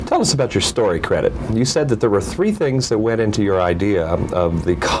tell us about your story credit. You said that there were three things that went into your idea of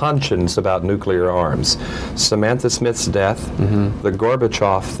the conscience about nuclear arms. Samantha Smith's death, the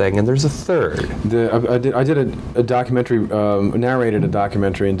Gorbachev thing, and there's a third. I did a documentary, narrated a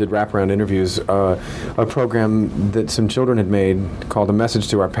documentary and did wraparound interviews, a program that some children had made called A Message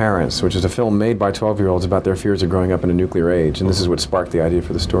to Our Parents, which is a film made by 12-year-olds about their fears of growing up in a nuclear age, and this is what sparked the idea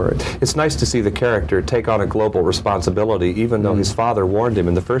for the story. It's nice to see the character take on a global responsibility, even though his father warned him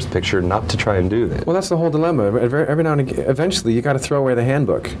in the first picture not to try and do that. Well, that's the whole dilemma. Every now and again, eventually, you got to throw away the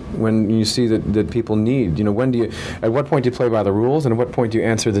handbook when you see that people need. You know, at what point do you play by the rules, and at what point do you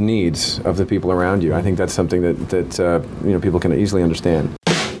answer the needs of the people around you? I think that's something that people can easily understand.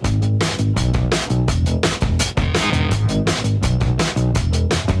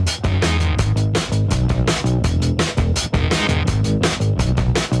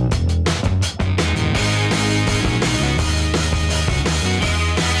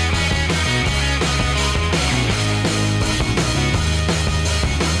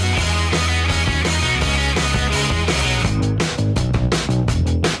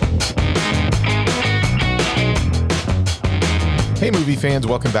 Fans,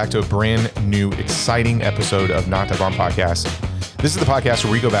 welcome back to a brand new, exciting episode of Not That Bomb Podcast. This is the podcast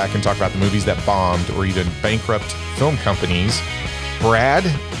where we go back and talk about the movies that bombed or even bankrupt film companies. Brad,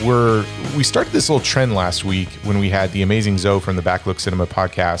 we started this little trend last week when we had the amazing Zoe from the Backlook Cinema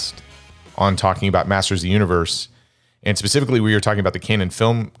podcast on talking about Masters of the Universe. And specifically, we were talking about the Canon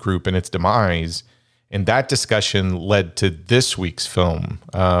Film Group and its demise. And that discussion led to this week's film.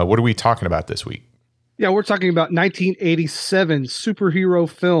 What are we talking about this week? Yeah, we're talking about 1987 superhero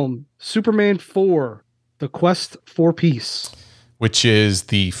film, Superman 4, The Quest for Peace. Which is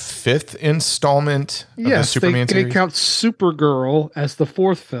the fifth installment of the Superman series? Yes, they count Supergirl as the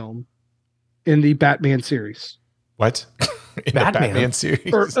fourth film in the Batman series. What? In the Batman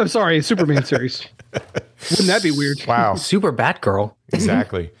series? I'm sorry, Superman series. Wouldn't that be weird? Wow. Super Batgirl.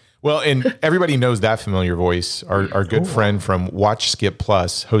 Exactly. Well, and everybody knows that familiar voice. Our good friend from Watch Skip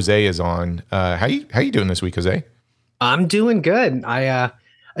Plus, Jose, is on. How you doing this week, Jose? I'm doing good. I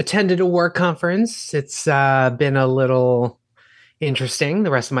attended a work conference. It's been a little interesting. The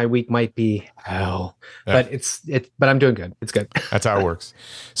rest of my week might be hell, but but I'm doing good. It's good. That's how it works.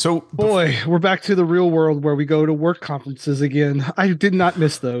 So, boy, we're back to the real world where we go to work conferences again. I did not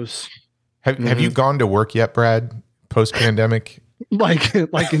miss those. Have you gone to work yet, Brad? Post pandemic. Like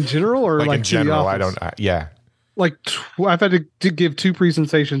in general, or like in general? I don't. Yeah. Like I've had to give two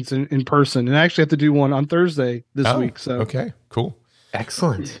presentations in person, and I actually have to do one on Thursday this week. So okay, cool,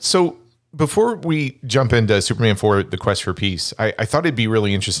 excellent. So before we jump into Superman 4: The Quest for Peace, I thought it'd be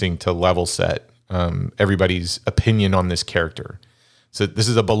really interesting to level set everybody's opinion on this character. So this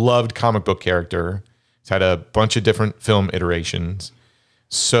is a beloved comic book character. It's had a bunch of different film iterations.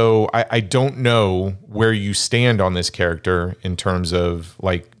 So I don't know where you stand on this character in terms of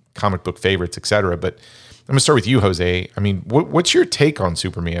like comic book favorites, et cetera. But I'm gonna start with you, Jose. I mean, what's your take on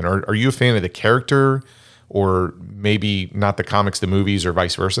Superman? Are you a fan of the character, or maybe not the comics, the movies, or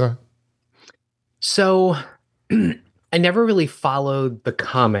vice versa? So I never really followed the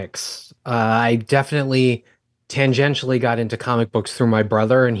comics. I definitely tangentially got into comic books through my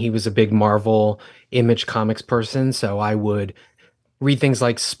brother, and he was a big Marvel Image Comics person. So I would read things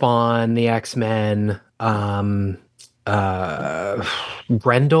like Spawn, the X-Men,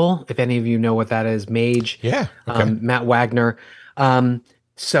 Grendel, if any of you know what that is, Mage. Yeah. Okay. Matt Wagner. But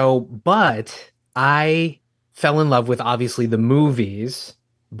I fell in love with obviously the movies,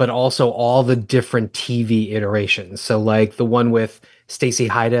 but also all the different TV iterations. So like the one with Stacey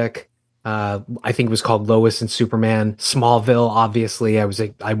Hydak, I think it was called Lois and Superman. Smallville, obviously.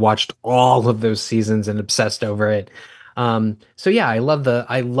 I watched all of those seasons and obsessed over it. So yeah, I love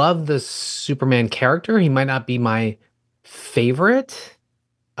the Superman character. He might not be my favorite,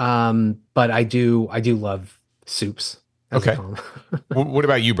 but I do love Supes. Okay. What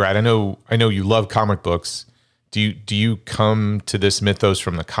about you, Brad? I know you love comic books. Do you come to this mythos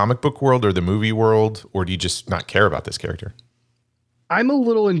from the comic book world or the movie world, or do you just not care about this character? I'm a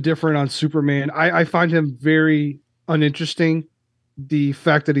little indifferent on Superman. I find him very uninteresting. The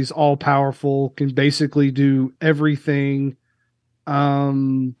fact that he's all powerful, can basically do everything.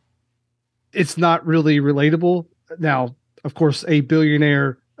 It's not really relatable. Now, of course, a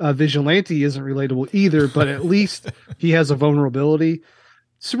billionaire vigilante isn't relatable either, but at least he has a vulnerability.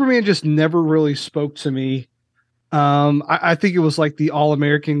 Superman just never really spoke to me. I think it was like the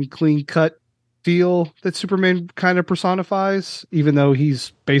all-American clean cut feel that Superman kind of personifies, even though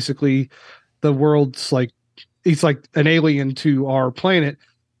he's basically the world's like, he's like an alien to our planet.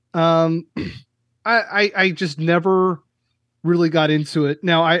 I just never really got into it.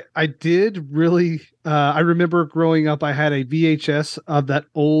 Now I did really I remember growing up I had a VHS of that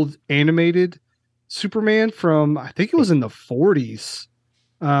old animated Superman from I think it was in the 40s.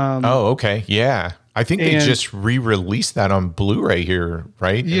 Oh, okay. Yeah. I think they and- just re-released that on Blu-ray here,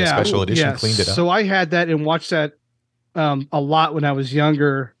 right? In a special edition, cleaned it up. So I had that and watched that a lot when I was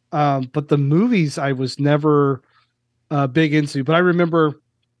younger. But the movies I was never big into. But I remember,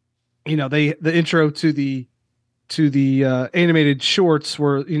 the intro to the animated shorts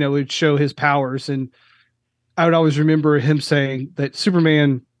where it'd show his powers, and I would always remember him saying that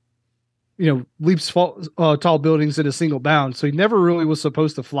Superman, leaps tall buildings in a single bound. So he never really was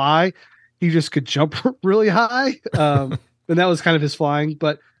supposed to fly. He just could jump really high. And that was kind of his flying.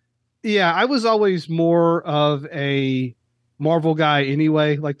 But yeah, I was always more of a Marvel guy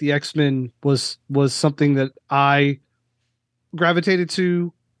anyway. Like the X-Men was something that I gravitated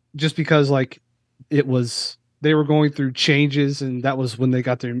to just because they were going through changes, and that was when they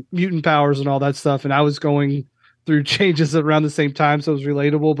got their mutant powers and all that stuff. And I was going through changes around the same time. So it was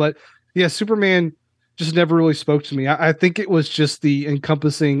relatable, but yeah, Superman just never really spoke to me. I think it was just the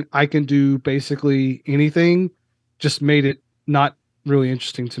encompassing, I can do basically anything, just made it not really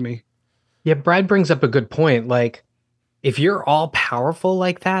interesting to me. Yeah, Brad brings up a good point. Like, if you're all powerful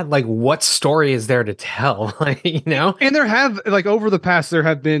like that, like what story is there to tell? And there have over the past, there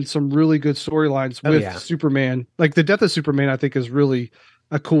have been some really good storylines with Superman. Like the death of Superman, I think is really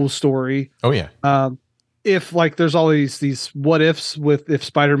a cool story. Oh yeah. If there's always these what ifs with if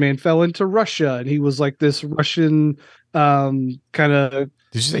Spider-Man fell into Russia and he was like this Russian kind of. Did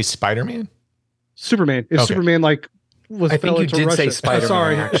you say Spider-Man? Superman. If Superman was I fell think you into did Russia. say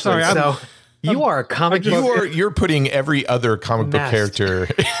Spider-Man. Sorry. So you are a comic book. You're putting every other comic book character.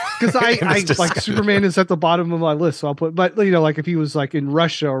 Because I Superman is at the bottom of my list, so I'll put. But if he was in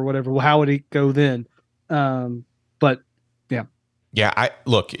Russia or whatever, well, how would he go then? But yeah. Yeah,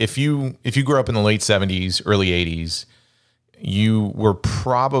 look, if you grew up in the late 70s, early 80s, you were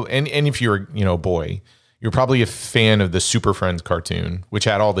probably and if you're a boy, you're probably a fan of the Super Friends cartoon, which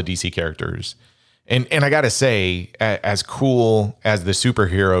had all the DC characters. And I got to say, as cool as the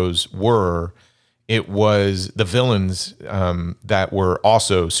superheroes were, it was the villains that were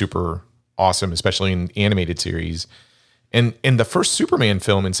also super awesome, especially in animated series. And in the first Superman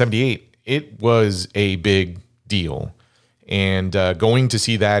film in '78, it was a big deal. And going to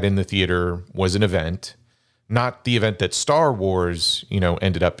see that in the theater was an event, not the event that Star Wars,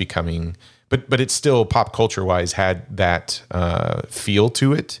 ended up becoming, but it still pop culture wise had that feel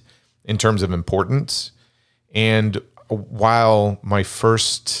to it in terms of importance. And while my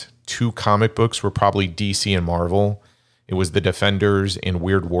first two comic books were probably DC and Marvel, it was The Defenders and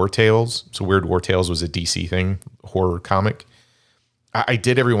Weird War Tales. So Weird War Tales was a DC thing, horror comic. I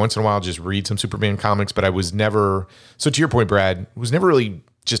did every once in a while just read some Superman comics, but I was never, so to your point, Brad, was never really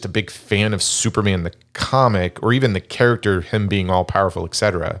just a big fan of Superman, the comic, or even the character, him being all powerful,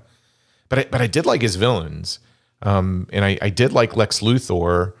 etc. But I did like his villains. And I did like Lex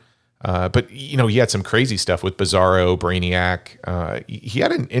Luthor. But he had some crazy stuff with Bizarro, Brainiac. He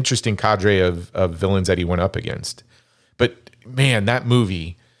had an interesting cadre of villains that he went up against. But man, that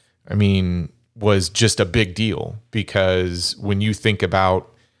movie, was just a big deal, because when you think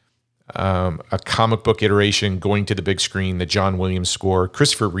about a comic book iteration going to the big screen, the John Williams score,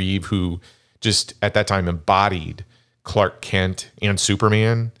 Christopher Reeve, who just at that time embodied Clark Kent and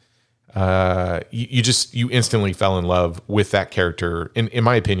Superman, you instantly fell in love with that character, in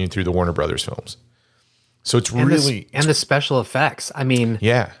my opinion, through the Warner Brothers films. So it's really and the special effects.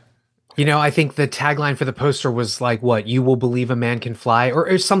 Yeah. I think the tagline for the poster was what, you will believe a man can fly,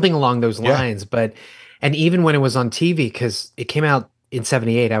 or something along those lines. But, and even when it was on TV, because it came out in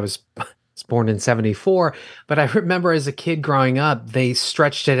 '78, I was born in '74, but I remember as a kid growing up, they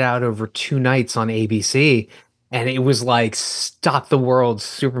stretched it out over 2 nights on ABC. And it was stop the world,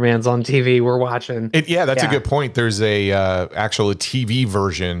 Superman's on TV, we're watching. That's a good point. There's a TV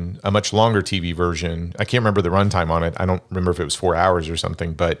version, a much longer TV version. I can't remember the runtime on it. I don't remember if it was 4 hours or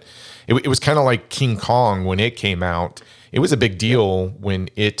something, but it was kind of like King Kong when it came out. It was a big deal when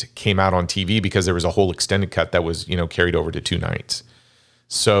it came out on TV, because there was a whole extended cut that was, carried over to 2 nights.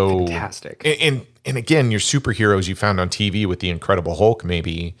 So fantastic. And again, your superheroes you found on TV with the Incredible Hulk,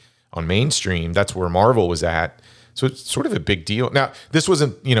 maybe on mainstream, that's where Marvel was at. So it's sort of a big deal. Now, this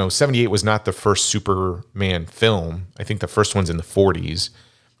wasn't, 78 was not the first Superman film. I think the first one's in the 40s.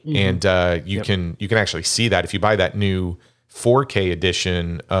 Mm-hmm. And you can actually see that if you buy that new 4K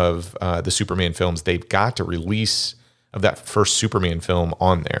edition of the Superman films. They've got a release of that first Superman film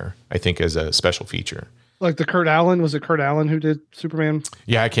on there, I think, as a special feature. Like the Kurt Allen, was it Kurt Allen who did Superman?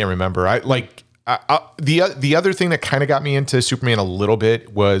 Yeah, I can't remember. The other thing that kind of got me into Superman a little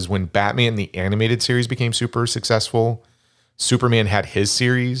bit was when Batman the animated series became super successful. Superman had his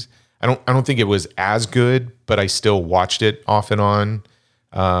series. I don't think it was as good, but I still watched it off and on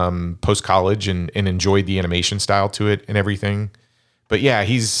post college and enjoyed the animation style to it and everything. But yeah,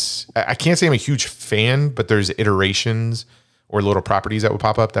 I can't say I'm a huge fan, but there's iterations or little properties that would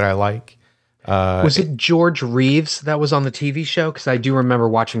pop up that I like. Was it George Reeves that was on the TV show? Because I do remember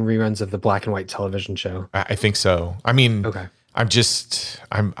watching reruns of the black and white television show. I think so. I mean, okay.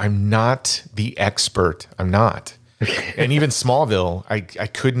 I'm not the expert. I'm not. And even Smallville, I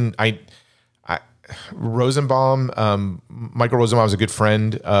couldn't. Rosenbaum, Michael Rosenbaum was a good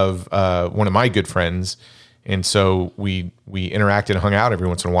friend of one of my good friends, and so we interacted and hung out every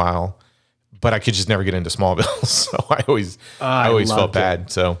once in a while. But I could just never get into Smallville, so I always felt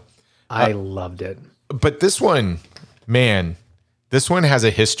bad. So. I loved it. But this one, man, this one has a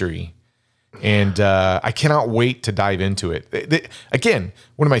history. And I cannot wait to dive into it. Again,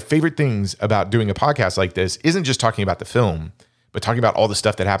 one of my favorite things about doing a podcast like this isn't just talking about the film, but talking about all the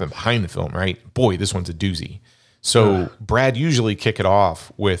stuff that happened behind the film, right? Boy, this one's a doozy. So Brad usually kick it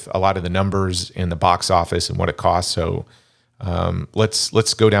off with a lot of the numbers in the box office and what it costs. So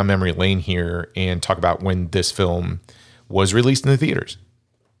let's go down memory lane here and talk about when this film was released in the theaters.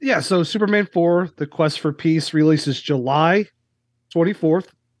 Yeah, so Superman 4, The Quest for Peace, releases July 24th,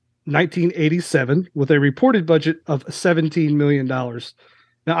 1987, with a reported budget of $17 million. Now,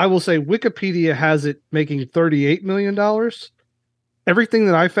 I will say Wikipedia has it making $38 million. Everything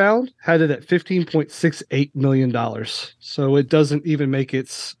that I found had it at $15.68 million. So it doesn't even make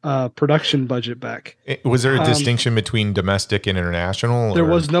its production budget back. Was there a distinction between domestic and international? There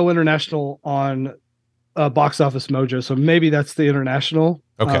was no international on Box Office Mojo, so maybe that's the international.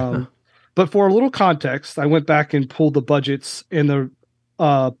 Okay. But for a little context, I went back and pulled the budgets in the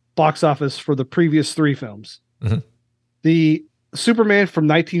box office for the previous three films. Mm-hmm. The Superman from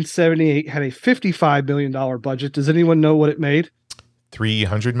 1978 had a $55 million budget. Does anyone know what it made?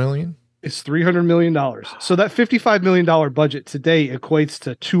 300 million? It's $300 million. So that $55 million budget today equates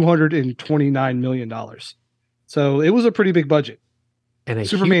to $229 million. So it was a pretty big budget. And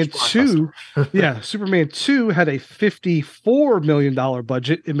Superman 2, Superman 2 had a $54 million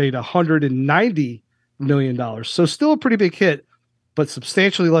budget. It made $190 million. So still a pretty big hit, but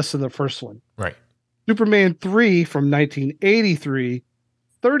substantially less than the first one. Right. Superman 3 from 1983,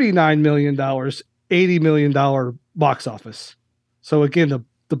 $39 million, $80 million box office. So again,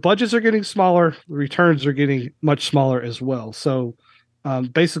 the budgets are getting smaller. The returns are getting much smaller as well. So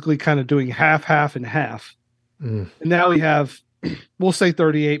basically kind of doing half, and half. And now we have, we'll say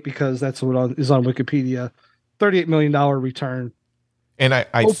 38 because that's what is on Wikipedia, $38 million return. And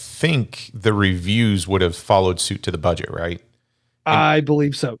I think the reviews would have followed suit to the budget, right? I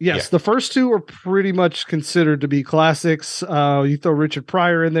believe so. Yes. The first two are pretty much considered to be classics. You throw Richard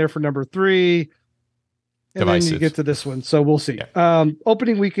Pryor in there for number 3. And then you get to this one. So we'll see. Yeah.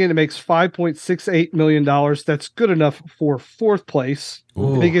 Opening weekend, it makes $5.68 million. That's good enough for 4th place.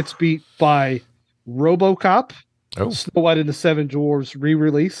 And it gets beat by RoboCop, Snow White and the Seven Dwarfs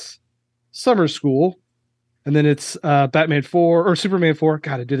re-release, Summer School, and then it's Batman 4 or Superman 4.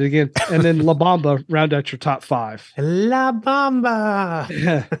 God, I did it again. And then La Bamba round out your top 5. La Bamba.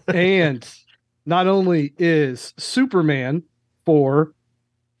 And not only is Superman 4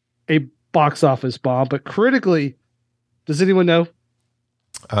 a box office bomb, but critically, does anyone know?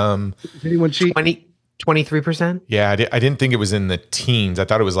 Does anyone cheat? 23%? Yeah, I didn't think it was in the teens. I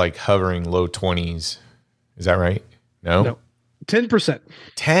thought it was like hovering low 20s. Is that right? No. 10%.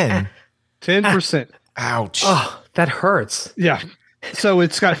 10%. Ouch. Oh, that hurts. Yeah. So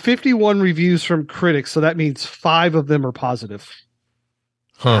it's got 51 reviews from critics, so that means 5 of them are positive.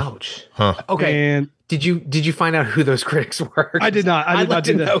 Huh. Ouch. Huh. Okay. And did you find out who those critics were? I did not. I'd like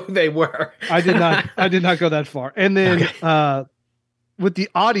to know who they were. I did not go that far. And then with the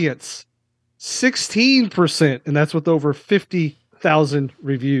audience, 16%, and that's with over 50,000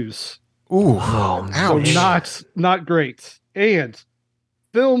 reviews. Ooh. Oh, so not great. And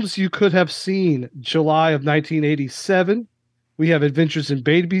films you could have seen July of 1987. We have Adventures in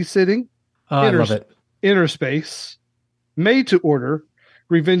Babysitting. I love it. Inner Space, Made to Order,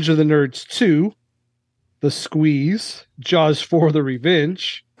 Revenge of the Nerds 2, The Squeeze, Jaws 4: The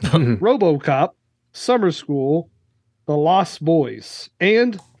Revenge, RoboCop, Summer School, The Lost Boys,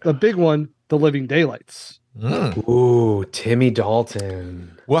 and the big one, The Living Daylights. Ooh, Timmy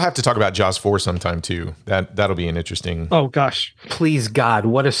Dalton. We'll have to talk about Jaws 4 sometime too. That'll be an interesting. Oh gosh. Please God,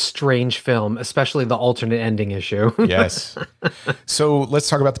 what a strange film, especially the alternate ending issue. Yes. So let's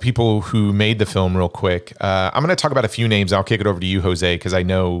talk about the people who made the film real quick. I'm going to talk about a few names. I'll kick it over to you, Jose, because I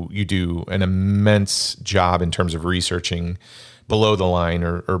know you do an immense job in terms of researching below the line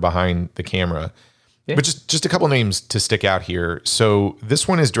or behind the camera. Yeah. But just a couple names to stick out here. So this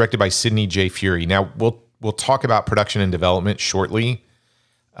one is directed by Sidney J. Furie. Now we'll talk about production and development shortly.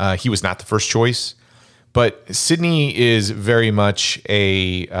 He was not the first choice, but Sidney is very much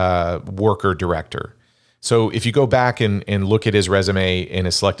a worker director. So if you go back and look at his resume and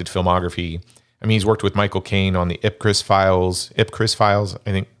his selected filmography, I mean, he's worked with Michael Caine on the Ipcris Files,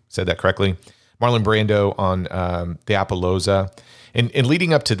 I think said that correctly. Marlon Brando on The Appaloosa. And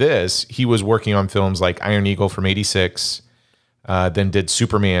leading up to this, he was working on films like Iron Eagle from 86, then did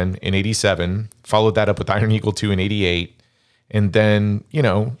Superman in 87, followed that up with Iron Eagle 2 in 88. And then, you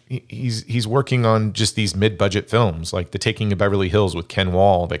know, he's working on just these mid-budget films like The Taking of Beverly Hills with Ken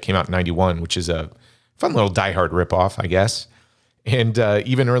Wall that came out in 91, which is a fun little Die Hard ripoff, I guess. And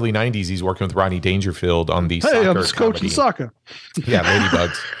even early 90s, he's working with Rodney Dangerfield on the soccer I'm just coaching soccer. Yeah,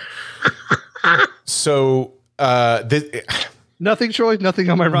 Ladybugs. So nothing, Troy? Nothing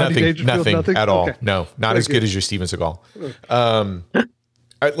on my Rodney Dangerfield? Nothing at all. Okay. No, not as good as your Steven Seagal. All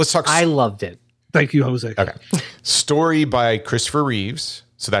right, let's talk. I loved it. Thank you, Jose. Okay. Story by Christopher Reeves.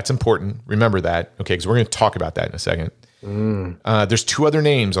 So that's important. Remember that. Okay, because we're going to talk about that in a second. There's two other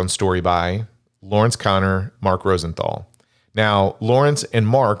names on story by Lawrence Connor, Mark Rosenthal. Now, Lawrence and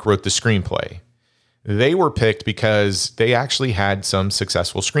Mark wrote the screenplay. They were picked because they actually had some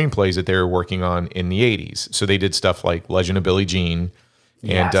successful screenplays that they were working on in the 80s. So they did stuff like Legend of Billie Jean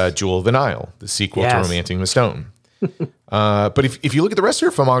and Jewel of the Nile, the sequel to Romancing the Stone. But if you look at the rest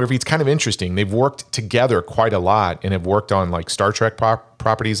of their filmography, it's kind of interesting. They've worked together quite a lot and have worked on like Star Trek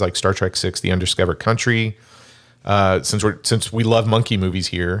properties like Star Trek VI, The Undiscovered Country. Since we love monkey movies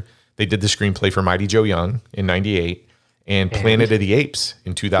here, they did the screenplay for Mighty Joe Young in 98 and Planet of the Apes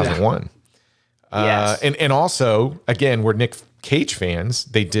in 2001. And also, again, we're Nick Cage fans.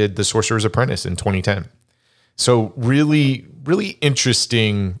 They did The Sorcerer's Apprentice in 2010. So really, really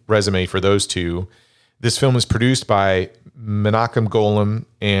interesting resume for those two. This film is produced by Menachem Golem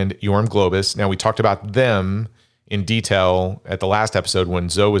and Yoram Globus. Now, we talked about them in detail at the last episode when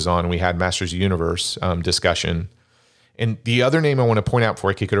Zoe was on. We had Masters of the Universe discussion. And the other name I want to point out before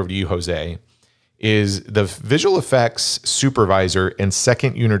I kick it over to you, Jose, is the visual effects supervisor and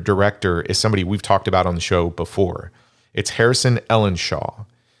second unit director is somebody we've talked about on the show before. It's Harrison Ellenshaw.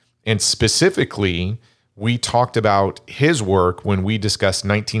 And specifically, we talked about his work when we discussed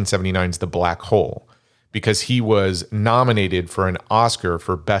 1979's The Black Hole, because he was nominated for an Oscar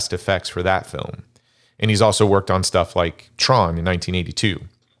for Best Effects for that film. And he's also worked on stuff like Tron in 1982.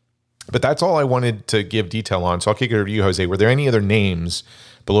 But that's all I wanted to give detail on. So I'll kick it over to you, Jose. Were there any other names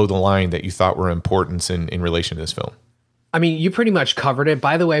below the line that you thought were important in relation to this film? I mean, you pretty much covered it.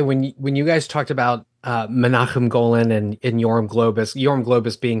 By the way, when you guys talked about Menachem Golan and Yoram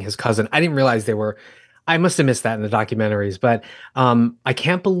Globus being his cousin, I didn't realize they were. I must have missed that in the documentaries, but I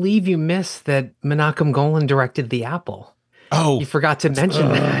can't believe you missed that Menachem Golan directed The Apple. Oh, you forgot to mention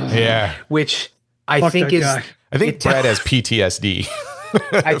that. Yeah, which I think is. Guy. I think Brad has PTSD.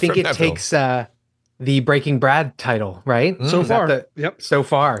 I think it takes the Breaking Brad title, right? So far, So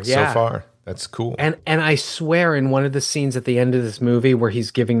far, yeah. So far, that's cool. And I swear, in one of the scenes at the end of this movie where he's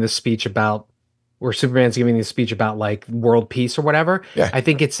giving the speech about, where Superman's giving the speech about like world peace or whatever, I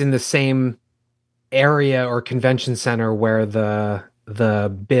think it's in the same area or convention center where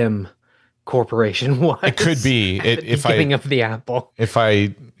the BIM corporation was. It could be if beginning of The Apple. If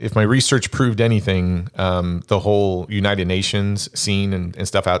my research proved anything, the whole United Nations scene and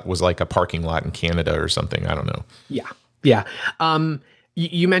stuff out was like a parking lot in Canada or something. I don't know. Yeah.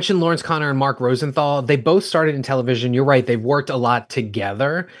 You mentioned Lawrence Connor and Mark Rosenthal. They both started in television. You're right. They've worked a lot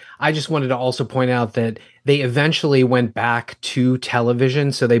together. I just wanted to also point out that they eventually went back to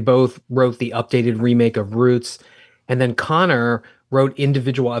television. So they both wrote the updated remake of Roots. And then Connor wrote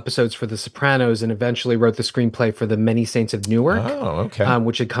individual episodes for The Sopranos and eventually wrote the screenplay for The Many Saints of Newark,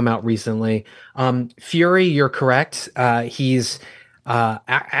 which had come out recently. Furie, you're correct. He's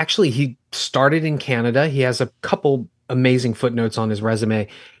actually, he started in Canada. He has a couple amazing footnotes on his resume.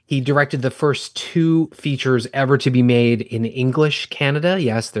 He directed the first two features ever to be made in English Canada.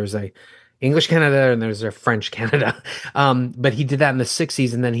 Yes, there's a English Canada and there's a French Canada. But he did that in the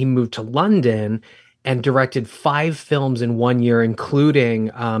 60s, and then he moved to London and directed 5 films in 1 year, including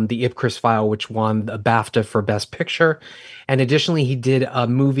The Ipcris File, which won a BAFTA for Best Picture. And additionally, he did a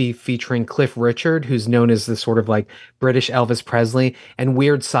movie featuring Cliff Richard, who's known as the sort of like British Elvis Presley. And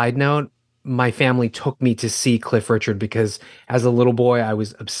weird side note, my family took me to see Cliff Richard because as a little boy, I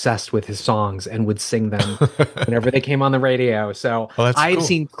was obsessed with his songs and would sing them whenever they came on the radio. So I had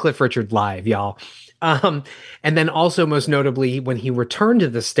seen Cliff Richard live, y'all. And then also most notably, when he returned to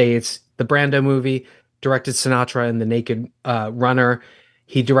the States, the Brando movie, directed Sinatra and the Naked Runner.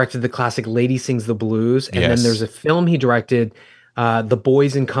 He directed the classic Lady Sings the Blues. And then there's a film he directed, The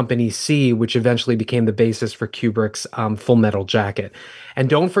Boys in Company C, which eventually became the basis for Kubrick's Full Metal Jacket. And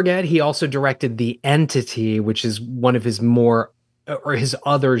don't forget, he also directed The Entity, which is one of his more, or his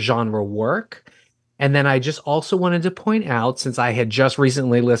other genre work. And then I just also wanted to point out, since I had just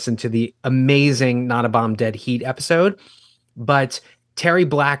recently listened to the amazing Not a Bomb Dead Heat episode, but Terry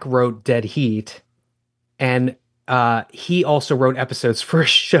Black wrote Dead Heat, and he also wrote episodes for a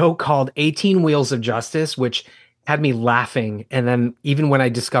show called 18 Wheels of Justice, which had me laughing. And then even when I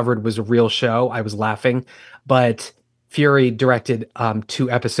discovered it was a real show, I was laughing. But Fury directed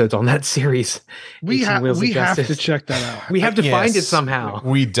 2 episodes on that series. We have to check that out. We have to find it somehow.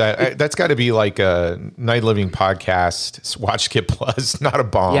 That's got to be like a Night Living podcast, Watch Skip Plus, Not a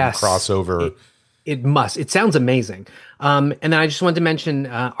Bomb crossover. It must. It sounds amazing. And then I just wanted to mention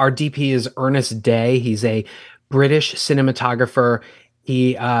our DP is Ernest Day. He's a British cinematographer.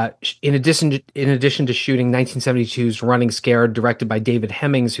 He, in addition to shooting 1972's Running Scared, directed by David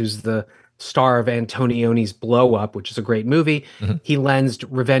Hemmings, who's the star of Antonioni's Blow Up, which is a great movie. He lensed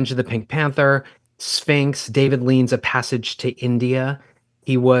Revenge of the Pink Panther, Sphinx, David Lean's A Passage to India.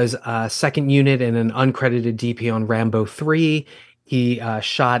 He was a second unit and an uncredited DP on Rambo 3. He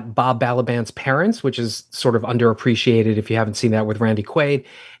shot Bob Balaban's Parents, which is sort of underappreciated if you haven't seen that with Randy Quaid.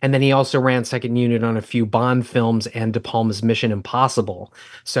 And then he also ran second unit on a few Bond films and De Palma's Mission Impossible.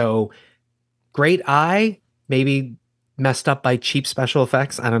 So great eye, maybe messed up by cheap special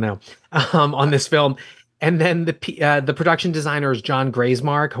effects. I don't know, on this film. And then the production designer is John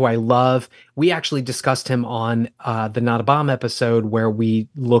Graysmark, who I love. We actually discussed him on the Not a Bomb episode where we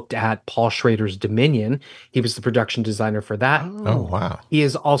looked at Paul Schrader's Dominion. He was the production designer for that. Oh, wow. He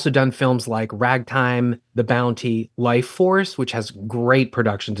has also done films like Ragtime, The Bounty, Life Force, which has great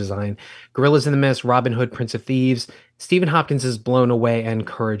production design, Gorillas in the Mist, Robin Hood, Prince of Thieves, Stephen Hopkins is Blown Away, and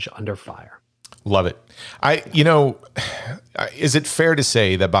Courage Under Fire. Love it. Is it fair to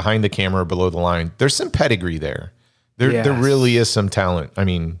say that behind the camera, below the line, there's some pedigree there? There really is some talent. I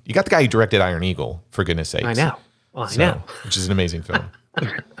mean, you got the guy who directed Iron Eagle, for goodness sakes. I know. Well, I know. Which is an amazing film.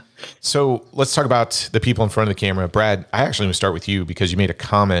 So let's talk about the people in front of the camera. Brad, I actually want to start with you because you made a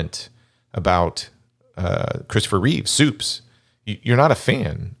comment about Christopher Reeve, Soups. You're not a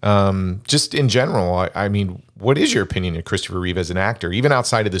fan. Just in general, I mean, what is your opinion of Christopher Reeve as an actor, even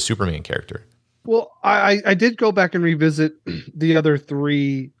outside of the Superman character? Well, I did go back and revisit the other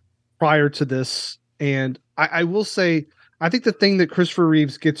 3 prior to this. And I will say, I think the thing that Christopher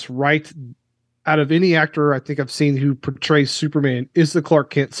Reeves gets right out of any actor I think I've seen who portrays Superman is the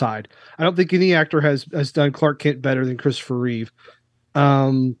Clark Kent side. I don't think any actor has done Clark Kent better than Christopher Reeve.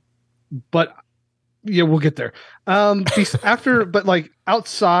 But yeah, we'll get there. But like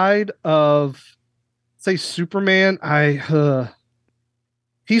outside of say Superman,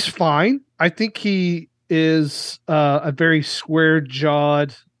 he's fine. I think he is a very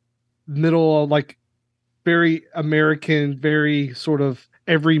square-jawed, middle, like very American, very sort of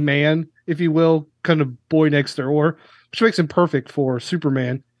everyman, if you will, kind of boy next door, which makes him perfect for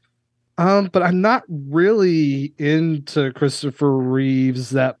Superman. But I'm not really into Christopher Reeves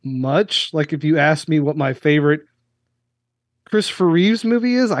that much. Like if you ask me what my favorite Christopher Reeves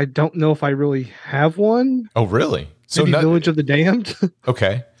movie is, I don't know if I really have one. Oh, really? So maybe Village of the Damned.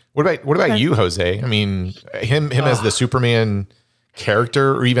 Okay. What about you, Jose? I mean, him as the Superman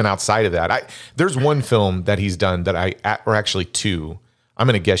character, or even outside of that. There's one film that he's done that or actually 2, I'm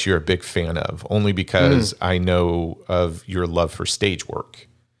going to guess you're a big fan of, only because I know of your love for stage work.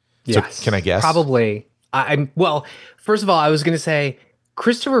 Yes. So can I guess? Probably. Well, first of all, I was going to say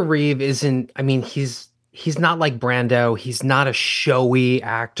Christopher Reeve isn't, I mean, he's not like Brando. He's not a showy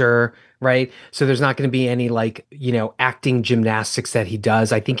actor, right? So there's not going to be any like, acting gymnastics that he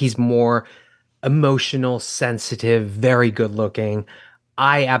does. I think he's more emotional, sensitive, very good looking.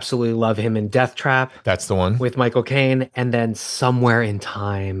 I absolutely love him in Death Trap. That's the one with Michael Caine, and then Somewhere in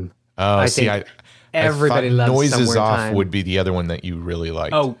Time. Oh, I think everybody loves Noises Somewhere Off in Time. Would be the other one that you really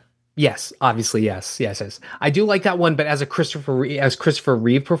liked. Oh, yes, obviously, yes. I do like that one, but as Christopher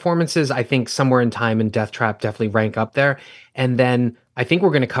Reeve performances, I think Somewhere in Time and Death Trap definitely rank up there. And then I think we're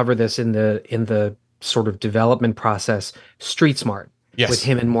going to cover this in the sort of development process, Street Smart, Yes. with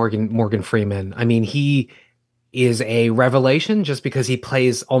him and Morgan Freeman. I mean, he is a revelation just because he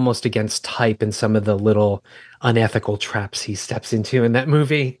plays almost against type in some of the little unethical traps he steps into in that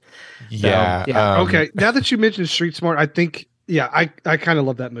movie. Yeah. yeah. Okay, now that you mentioned Street Smart, I think I kind of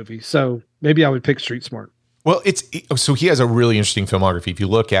love that movie. So maybe I would pick Street Smart. Well, so he has a really interesting filmography. If you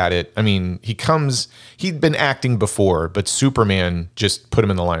look at it, I mean, he'd been acting before, but Superman just put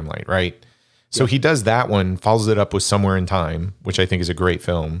him in the limelight, right? So he does that one, follows it up with Somewhere in Time, which I think is a great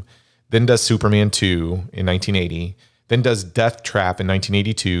film. Then does Superman 2 in 1980. Then does Death Trap in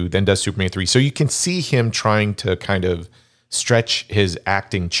 1982. Then does Superman 3. So you can see him trying to kind of stretch his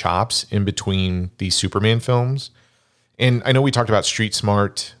acting chops in between these Superman films. And I know we talked about Street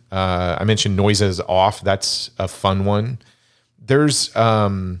Smart. I mentioned Noises Off. That's a fun one. There's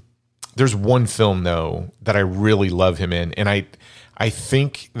one film though that I really love him in, and I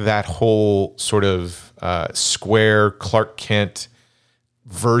think that whole sort of square Clark Kent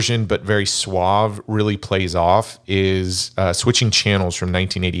version, but very suave, really plays off. Is Switching Channels from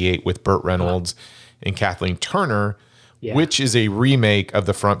 1988 with Burt Reynolds and Kathleen Turner, which is a remake of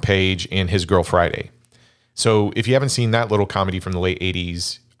The Front Page and His Girl Friday. So if you haven't seen that little comedy from the late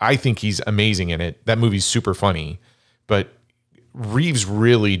 80s, I think he's amazing in it. That movie's super funny, but Reeves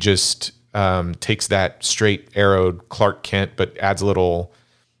really just takes that straight arrowed Clark Kent, but adds a little,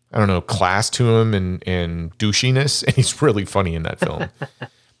 I don't know, class to him and douchiness. And he's really funny in that film.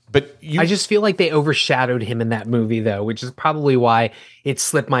 But I just feel like they overshadowed him in that movie though, which is probably why it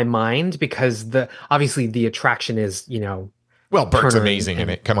slipped my mind, because obviously the attraction is, well, Burt's Turner amazing in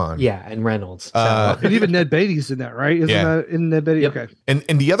it. Come on. Yeah, and Reynolds. So. And even Ned Beatty's in that, right? Isn't that in Ned Beatty? Yep. Okay.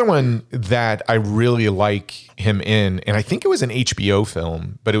 And the other one that I really like him in, and I think it was an HBO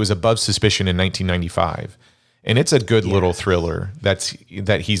film, but it was Above Suspicion in 1995. And it's a good little thriller that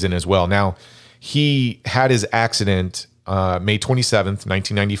he's in as well. Now, he had his accident May 27th,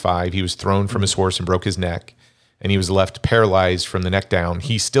 1995. He was thrown from his horse and broke his neck, and he was left paralyzed from the neck down.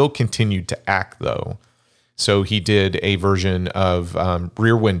 He still continued to act, though. So he did a version of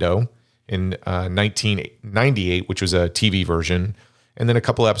Rear Window in 1998, which was a TV version, and then a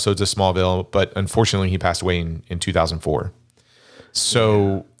couple episodes of Smallville, but unfortunately he passed away in 2004.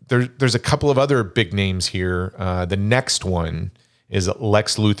 So there's a couple of other big names here. The next one is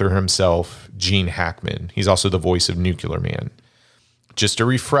Lex Luthor himself, Gene Hackman. He's also the voice of Nuclear Man. Just a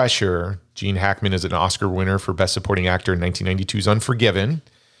refresher, Gene Hackman is an Oscar winner for Best Supporting Actor in 1992's Unforgiven.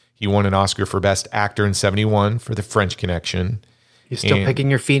 He won an Oscar for Best Actor in 1971 for The French Connection. You're still picking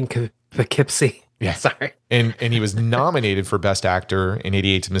your feet in Poughkeepsie. Yeah. Sorry. And he was nominated for Best Actor in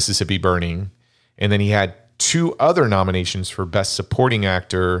 1988's Mississippi Burning. And then he had 2 other nominations for Best Supporting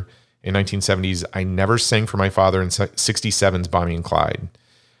Actor in 1970's I Never Sang for My Father and 1967's Bonnie and Clyde.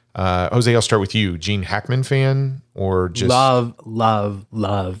 Jose, I'll start with you. Gene Hackman fan or just...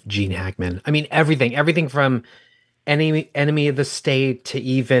 Love Gene Hackman. I mean, everything from Enemy of the State to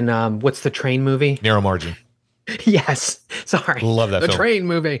even what's the train movie? Narrow Margin. Yes. Sorry. Love that the film. Train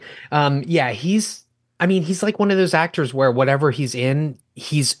movie. He's like one of those actors where whatever he's in,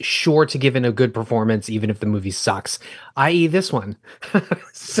 he's sure to give in a good performance, even if the movie sucks, i.e. this one.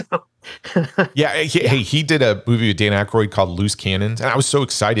 So he did a movie with Dan Aykroyd called Loose Cannons, and I was so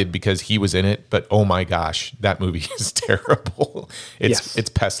excited because he was in it, but oh my gosh, that movie is terrible. It's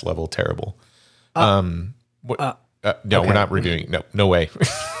pest level terrible. No, we're not reviewing. No way.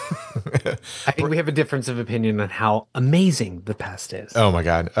 I think we have a difference of opinion on how amazing The Pest is. Oh my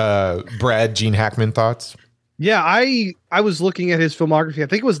God. Brad, Gene Hackman thoughts? Yeah, I was looking at his filmography. I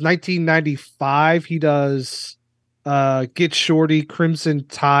think it was 1995. He does Get Shorty, Crimson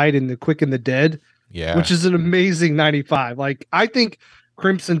Tide, and The Quick and the Dead. Yeah. Which is an amazing 95. Like, I think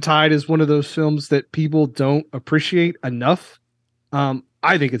Crimson Tide is one of those films that people don't appreciate enough.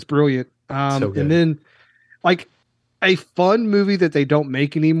 I think it's brilliant. So good. And then, like, a fun movie that they don't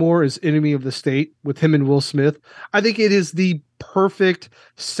make anymore is Enemy of the State with him and Will Smith. I think it is the perfect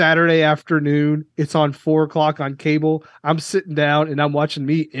Saturday afternoon. It's on 4:00 on cable. I'm sitting down and I'm watching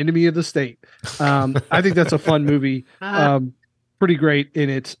Enemy of the State. I think that's a fun movie. Pretty great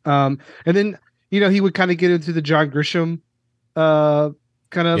in it. And then, he would kind of get into the John Grisham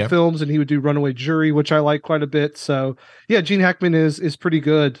kind of films, and he would do Runaway Jury, which I like quite a bit. So yeah, Gene Hackman is pretty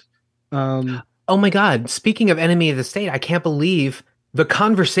good. Oh my God. Speaking of Enemy of the State, I can't believe The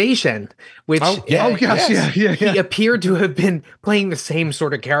Conversation, which he appeared to have been playing the same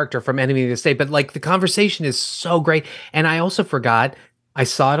sort of character from Enemy of the State, but like The Conversation is so great. And I also forgot, I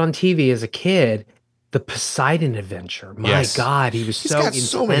saw it on TV as a kid, The Poseidon Adventure. My God, he was He's got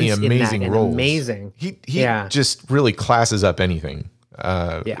so many amazing roles. Amazing. He just really classes up anything.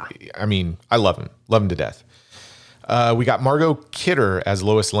 Yeah. I mean, I love him to death. We got Margot Kidder as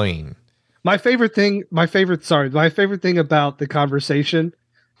Lois Lane. My favorite thing about the conversation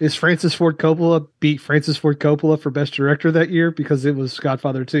is Francis Ford Coppola beat Francis Ford Coppola for Best Director that year because it was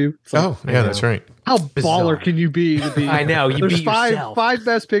Godfather 2. It's like, Yeah, that's right. how Bizarre. baller can you be? To be I know, you there's beat yourself. five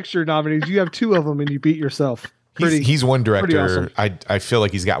Best Picture nominees. You have 2 of them, and you beat yourself. He's one director. awesome. I feel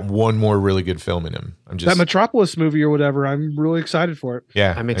like he's got one more really good film in him. That Metropolis movie or whatever. I'm really excited for it.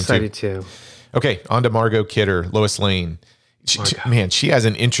 Yeah, I'm me excited too. Okay, on to Margot Kidder, Lois Lane. She has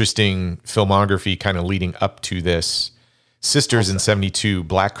an interesting filmography kind of leading up to this. Sisters in 72,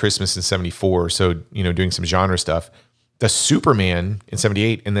 Black Christmas in 74. So, doing some genre stuff. The Superman in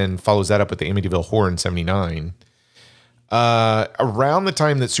 78, and then follows that up with the Amityville Horror in 79. Around the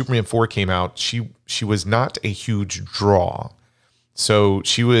time that Superman 4 came out, she was not a huge draw. So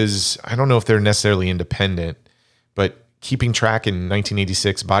she was, I don't know if they're necessarily independent, but Keeping Track in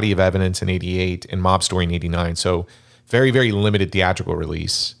 1986, Body of Evidence in 88, and Mob Story in 89. So very, very limited theatrical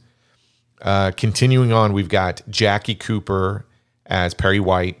release. Continuing on, we've got Jackie Cooper as Perry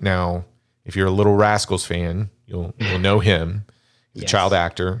White. Now, if you're a Little Rascals fan, you'll know him. He's a child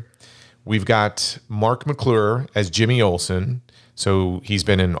actor. We've got Mark McClure as Jimmy Olsen. So he's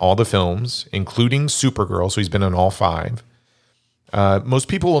been in all the films, including Supergirl. So he's been in all 5. Most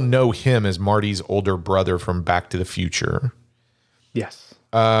people will know him as Marty's older brother from Back to the Future. Yes.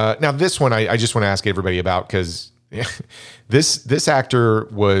 Now, this one I just want to ask everybody about because this actor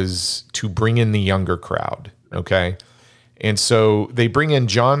was to bring in the younger crowd. Okay. And so they bring in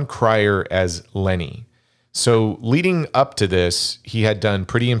John Cryer as Lenny. So leading up to this, he had done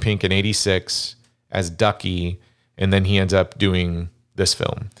Pretty in Pink in 86 as Ducky, and then he ends up doing this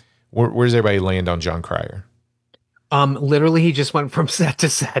film. Where does everybody land on John Cryer? Literally, he just went from set to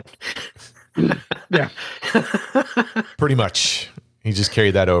set. Yeah. Pretty much. He just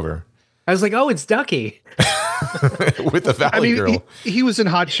carried that over. I was like, oh, it's Ducky. With the Valley Girl. He was in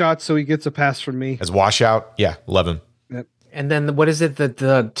Hot Shots, so he gets a pass from me. As Washout. Yeah, love him. Yep. And then what is it?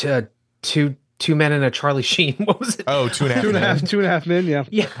 The two men and a Charlie Sheen. What was it? Oh, 2.5 Men. 2.5 Men. Yeah.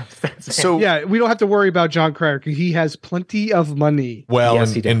 Yeah. That's it. So Yeah, we don't have to worry about John Cryer because he has plenty of money. well,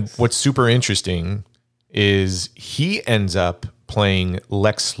 Yes, he and does. what's super interesting is he ends up playing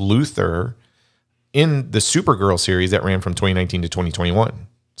Lex Luthor in the Supergirl series that ran from 2019 to 2021.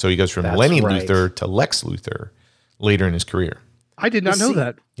 So he goes from That's Lenny right. Luthor to Lex Luthor later in his career. I did not know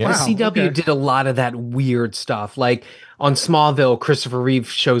that. Yeah. The Wow, CW okay. did a lot of that weird stuff. Like on Smallville, Christopher Reeve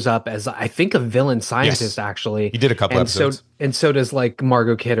shows up as, I think, a villain scientist, Yes. actually. He did a couple and episodes. So does like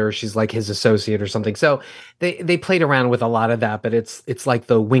Margot Kidder. She's like his associate or something. So they played around with a lot of that, but it's like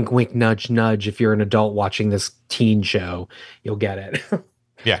the wink, wink, nudge, nudge. If you're an adult watching this teen show, you'll get it.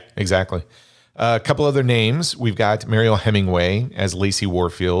 Yeah, exactly. A couple other names. We've got Mariel Hemingway as Lacey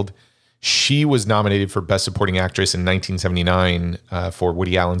Warfield. She was nominated for Best Supporting Actress in 1979 for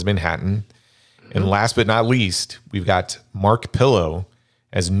Woody Allen's Manhattan. And last but not least, we've got Mark Pillow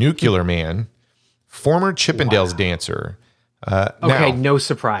as Nuclear Man, former Chippendales dancer. Okay, Now, no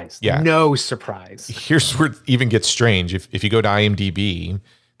surprise. Yeah. No surprise. here's where it even gets strange. If you go to IMDb,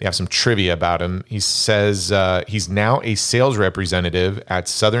 they have some trivia about him. He says he's now a sales representative at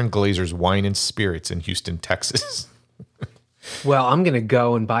Southern Glazers Wine and Spirits in Houston, Texas. Well, I'm going to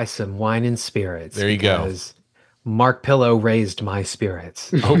go and buy some wine and spirits. There you go. because Mark Pillow raised my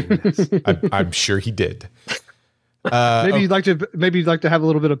spirits. Oh, I'm sure he did. Maybe you'd like to have a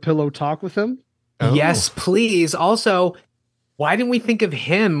little bit of pillow talk with him. Oh. Yes, please. Also, why didn't we think of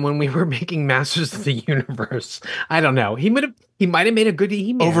him when we were making Masters of the Universe? I don't know. He might have made a good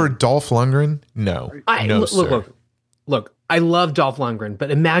He-Man. Over Dolph Lundgren? No. No, sir. Look. I love Dolph Lundgren,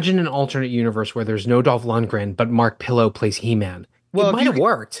 but imagine an alternate universe where there's no Dolph Lundgren, but Mark Pillow plays He-Man. Well, It if might you- have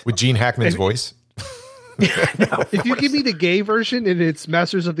worked. With Gene Hackman's voice? If you give me the gay version and it's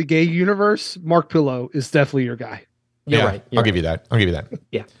Masters of the Gay Universe, Mark Pillow is definitely your guy. You're right. I'll give you that.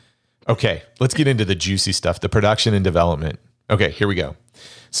 Yeah. Okay, let's get into the juicy stuff, the production and development. Okay, here we go.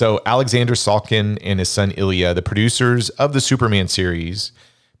 So Alexander Salkin and his son Ilya, the producers of the Superman series,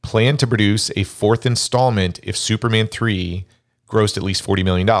 plan to produce a 4th installment if Superman 3 grossed at least $40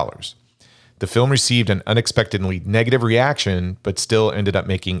 million. The film received an unexpectedly negative reaction, but still ended up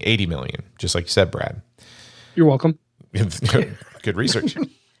making $80 million, just like you said, Brad. You're welcome. Good research.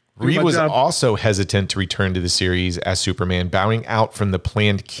 Reed my was job. also hesitant to return to the series as Superman, bowing out from the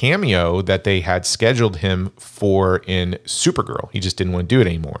planned cameo that they had scheduled him for in Supergirl. He just didn't want to do it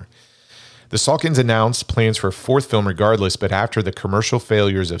anymore. The Salkins announced plans for a 4th film regardless, but after the commercial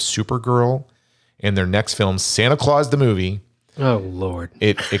failures of Supergirl and their next film, Santa Claus the Movie, Oh, Lord.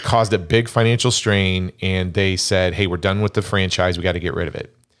 It caused a big financial strain, and they said, hey, we're done with the franchise. We got to get rid of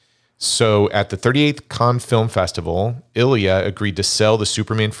it. So at the 38th Cannes Film Festival, Ilya agreed to sell the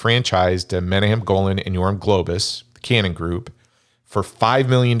Superman franchise to Menahem Golan and Yoram Globus, the Cannon Group, for $5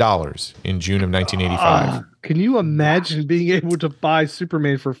 million in June of 1985. Can you imagine being able to buy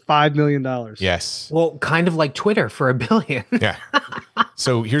Superman for $5 million? Yes. Well, kind of like Twitter for $1 billion. Yeah.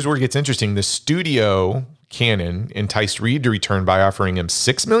 So here's where it gets interesting. The studio, Cannon, enticed Reeve to return by offering him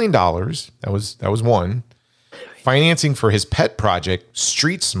 $6 million. That was one. Financing for his pet project,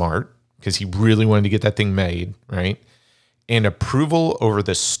 Street Smart, because he really wanted to get that thing made, right? And approval over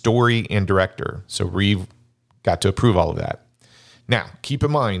the story and director. So Reeve got to approve all of that. Now, keep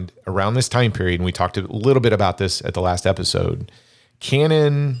in mind, around this time period, and we talked a little bit about this at the last episode,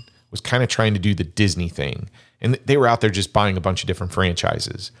 Cannon was kind of trying to do the Disney thing. And they were out there just buying a bunch of different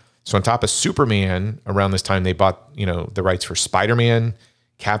franchises. So on top of Superman, around this time, they bought, the rights for Spider-Man,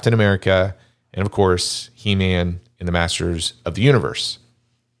 Captain America, and of course, He-Man and the Masters of the Universe.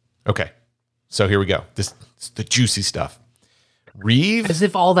 Okay, so here we go. This is the juicy stuff. Reeve... As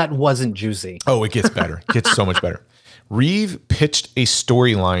if all that wasn't juicy. Oh, it gets better. It gets so much better. Reeve pitched a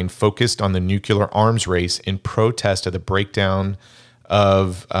storyline focused on the nuclear arms race in protest of the breakdown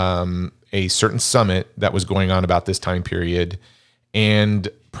of a certain summit that was going on about this time period, and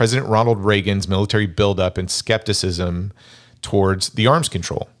President Ronald Reagan's military buildup and skepticism towards the arms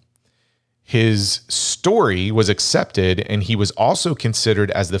control. His story was accepted, and he was also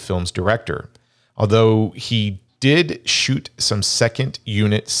considered as the film's director, although he did shoot some second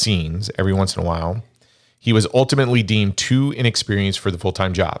unit scenes every once in a while. He was ultimately deemed too inexperienced for the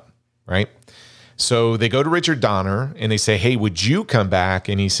full-time job, right? So they go to Richard Donner and they say, hey, would you come back?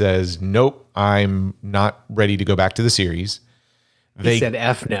 And he says, nope, I'm not ready to go back to the series. He said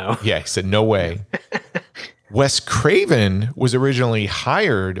F no. Yeah, he said, no way. Wes Craven was originally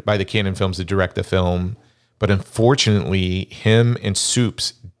hired by the Cannon Films to direct the film, but unfortunately, him and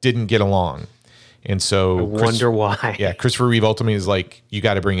Soups didn't get along. And so I wonder why. Yeah, Christopher Reeve ultimately is like, you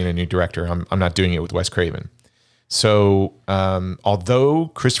got to bring in a new director. I'm not doing it with Wes Craven. So although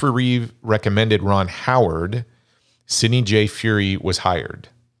Christopher Reeve recommended Ron Howard, Sidney J. Furie was hired.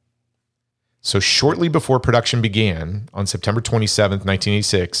 So shortly before production began on September 27th,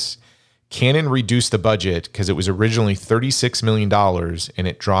 1986, Cannon reduced the budget because it was originally $36 million and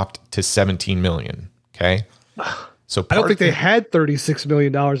it dropped to $17 million. Okay. So I don't think they had $36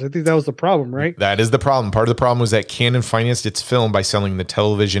 million. I think that was the problem, right? That is the problem. Part of the problem was that Cannon financed its film by selling the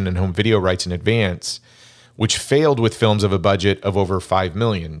television and home video rights in advance, which failed with films of a budget of over $5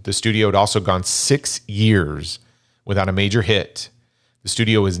 million. The studio had also gone 6 years without a major hit. The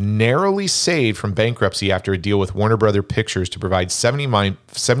studio was narrowly saved from bankruptcy after a deal with Warner Brothers Pictures to provide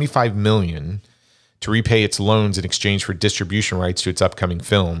 $75 million to repay its loans in exchange for distribution rights to its upcoming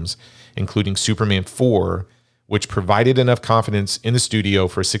films, including Superman 4, which provided enough confidence in the studio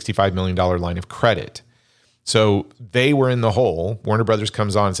for a $65 million line of credit. So they were in the hole. Warner Brothers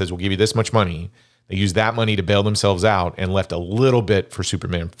comes on and says, we'll give you this much money. They used that money to bail themselves out and left a little bit for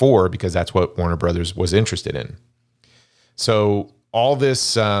Superman 4 because that's what Warner Brothers was interested in. So all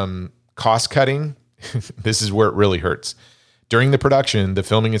this cost cutting, this is where it really hurts. During the production, the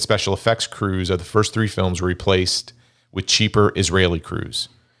filming and special effects crews of the first 3 films were replaced with cheaper Israeli crews.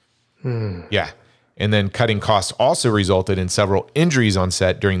 Yeah. And then cutting costs also resulted in several injuries on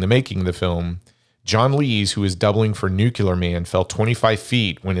set during the making of the film. John Lees, who was doubling for Nuclear Man, fell 25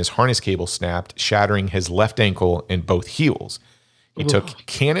 feet when his harness cable snapped, shattering his left ankle and both heels. He took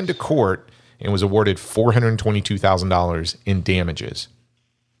Cannon to court and was awarded $422,000 in damages.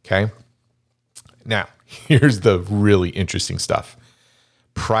 Okay? Now, here's the really interesting stuff.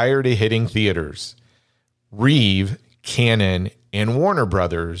 Prior to hitting theaters, Reeve, Cannon, and Warner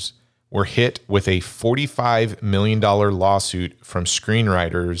Brothers were hit with a $45 million lawsuit from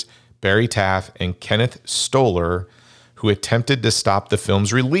screenwriters Barry Taff and Kenneth Stoller, who attempted to stop the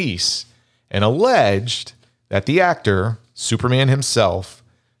film's release and alleged that the actor, Superman himself,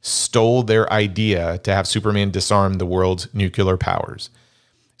 stole their idea to have Superman disarm the world's nuclear powers.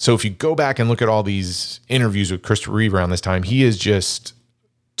 So if you go back and look at all these interviews with Christopher Reeve around this time, he is just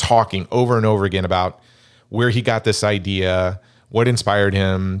talking over and over again about where he got this idea, what inspired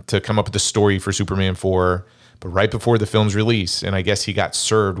him to come up with the story for Superman 4, but right before the film's release, and I guess he got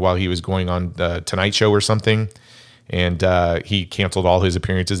served while he was going on the Tonight Show or something, and he canceled all his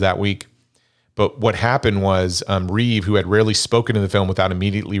appearances that week. But what happened was Reeve, who had rarely spoken in the film without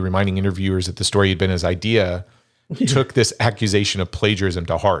immediately reminding interviewers that the story had been his idea, took this accusation of plagiarism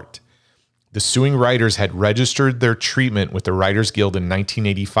to heart. The suing writers had registered their treatment with the Writers Guild in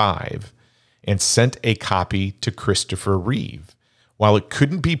 1985, and sent a copy to Christopher Reeve. While it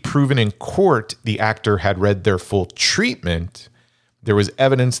couldn't be proven in court the actor had read their full treatment, there was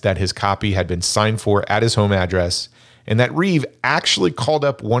evidence that his copy had been signed for at his home address and that Reeve actually called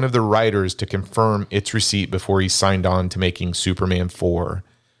up one of the writers to confirm its receipt before he signed on to making Superman 4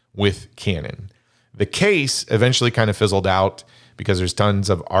 with Cannon. The case eventually kind of fizzled out because there's tons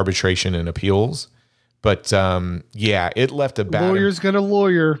of arbitration and appeals. But it left a bad... Lawyer's gonna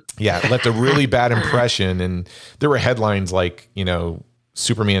lawyer. Yeah, it left a really bad impression. And there were headlines like,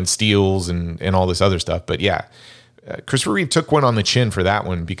 Superman steals and all this other stuff. But yeah, Christopher Reeve took one on the chin for that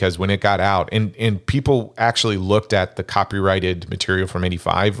one because when it got out, and people actually looked at the copyrighted material from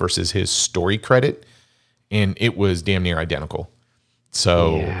 85 versus his story credit, and it was damn near identical.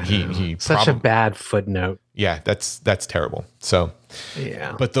 So he such a bad footnote. Yeah, that's terrible. So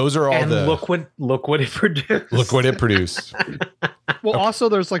yeah, but those are all and look what it produced. Look what it produced. Well, also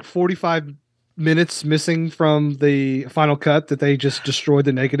there's like 45 minutes missing from the final cut that they just destroyed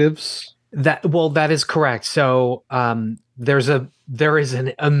the negatives. That is correct. So there is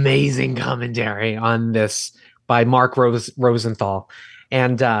an amazing commentary on this by Mark Rosenthal,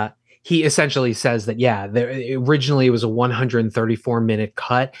 and he essentially says that originally it was a 134-minute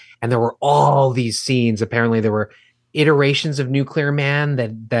cut, and there were all these scenes. Apparently, there were iterations of Nuclear Man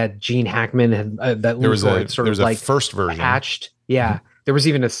that Gene Hackman had that there was a first version patched. Yeah, there was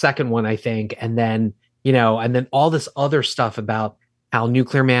even a second one, I think, and then all this other stuff about how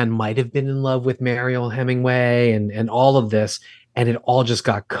Nuclear Man might have been in love with Mariel Hemingway and all of this, and it all just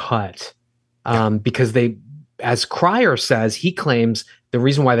got cut because they, as Cryer says, he claims the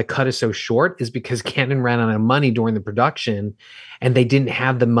reason why the cut is so short is because Cannon ran out of money during the production and they didn't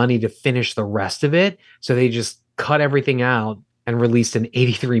have the money to finish the rest of it. So they just cut everything out and released an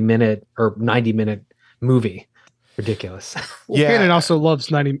 83-minute or 90-minute movie. Ridiculous. Well, Cannon also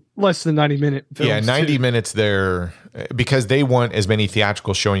loves less than 90-minute films. Yeah, 90 minutes there because they want as many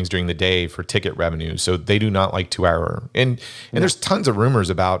theatrical showings during the day for ticket revenue. So they do not like 2-hour. And there's tons of rumors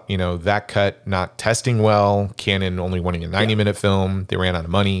about, that cut not testing well, Cannon only wanting a 90-minute film. They ran out of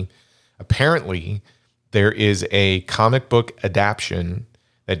money. Apparently, there is a comic book adaptation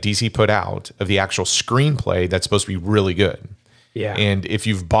that DC put out of the actual screenplay that's supposed to be really good. Yeah. And if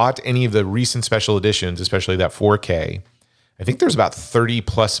you've bought any of the recent special editions, especially that 4K, I think there's about 30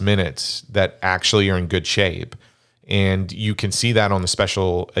 plus minutes that actually are in good shape. And you can see that on the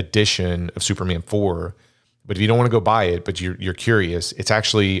special edition of Superman 4. But if you don't want to go buy it, but you're curious, it's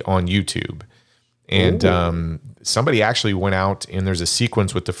actually on YouTube. And somebody actually went out and there's a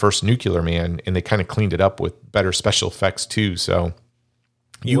sequence with the first Nuclear Man and they kind of cleaned it up with better special effects too. So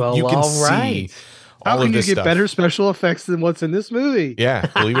you can see... How can you get better special effects than what's in this movie? Yeah,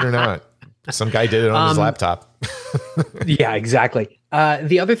 believe it or not. Some guy did it on his laptop. Yeah, exactly.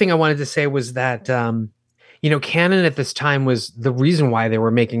 The other thing I wanted to say was that, Cannon at this time was the reason why they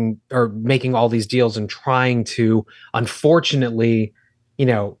were making all these deals and trying to, unfortunately,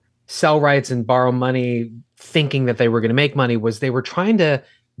 sell rights and borrow money thinking that they were going to make money was they were trying to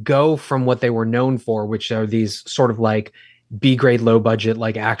go from what they were known for, which are these sort of like B-grade, low budget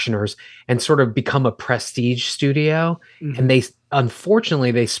like actioners, and sort of become a prestige studio. Mm-hmm. And they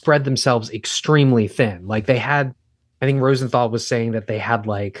unfortunately spread themselves extremely thin. Like they had, I think Rosenthal was saying that they had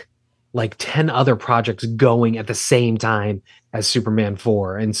like 10 other projects going at the same time as Superman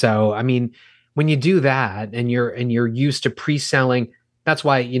 4. And so, I mean, when you do that and you're used to pre-selling, that's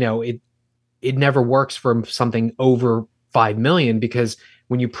why, it never works for something over 5 million, because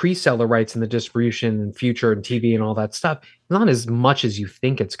when you pre-sell the rights and the distribution and future and TV and all that stuff, not as much as you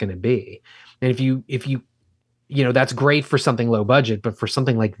think it's going to be. And if you that's great for something low budget, but for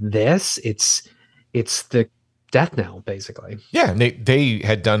something like this, it's the death knell basically. Yeah. And they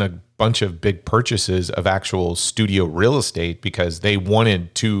had done a bunch of big purchases of actual studio real estate because they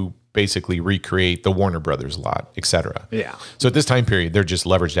wanted to basically recreate the Warner Brothers lot, etc. Yeah. So at this time period, they're just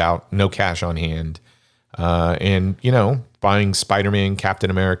leveraged out, no cash on hand. And buying Spider-Man, Captain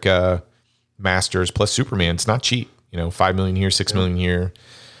America, Masters plus Superman, it's not cheap. 5 million here, 6 million here.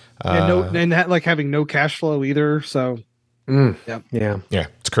 And having no cash flow either. So yeah,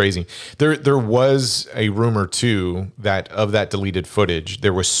 it's crazy. There was a rumor too that of that deleted footage,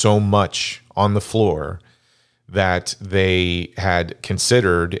 there was so much on the floor that they had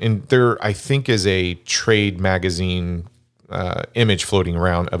considered, and there I think is a trade magazine image floating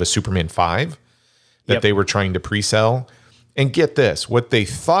around of a Superman 5 that they were trying to pre-sell. And get this, what they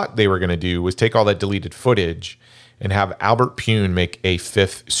thought they were going to do was take all that deleted footage and have Albert Pune make a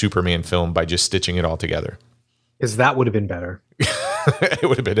 5th Superman film by just stitching it all together. Because that would have been better. It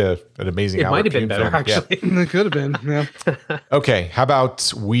would have been an amazing. It might Albert have been Kuhn better, film. Yeah. actually. It could have been. Yeah. Okay, how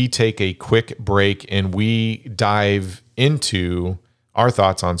about we take a quick break and we dive into our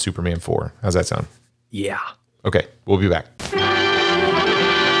thoughts on Superman 4. How's that sound? Yeah. Okay, we'll be back.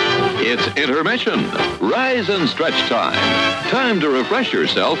 It's intermission. Rise and stretch time. Time to refresh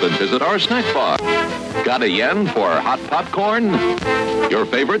yourself and visit our snack bar. Got a yen for hot popcorn? Your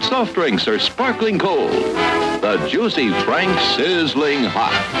favorite soft drinks are sparkling cold. The juicy Frank sizzling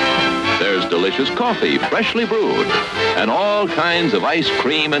hot. There's delicious coffee, freshly brewed, and all kinds of ice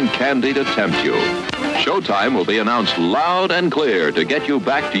cream and candy to tempt you. Showtime will be announced loud and clear to get you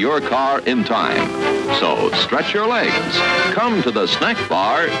back to your car in time. So stretch your legs. Come to the snack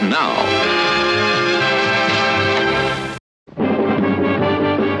bar now.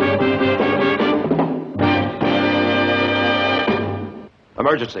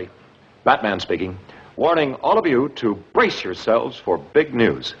 Emergency. Batman speaking. Warning all of you to brace yourselves for big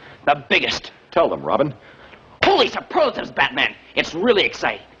news. The biggest. Tell them, Robin. Holy superlatives, Batman. It's really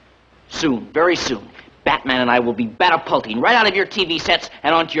exciting. Soon, very soon, Batman and I will be batapulting right out of your TV sets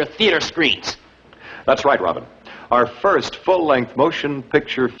and onto your theater screens. That's right, Robin. Our first full-length motion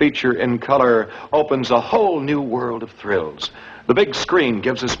picture feature in color opens a whole new world of thrills. The big screen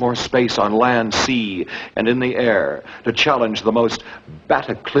gives us more space on land, sea, and in the air to challenge the most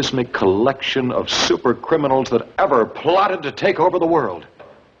bataclysmic collection of super criminals that ever plotted to take over the world.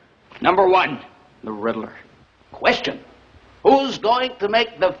 Number 1, the Riddler. Question: who's going to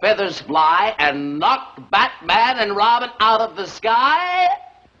make the feathers fly and knock Batman and Robin out of the sky?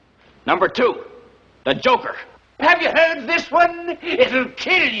 Number 2, the Joker. Have you heard this one? It'll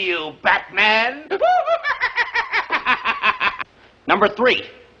kill you, Batman. Number 3,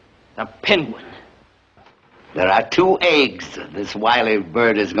 the Penguin. There are 2 eggs this wily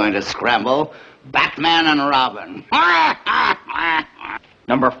bird is going to scramble. Batman and Robin.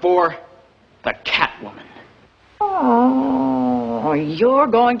 Number 4, the Catwoman. Oh, you're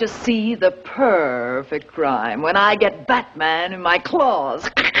going to see the perfect crime when I get Batman in my claws.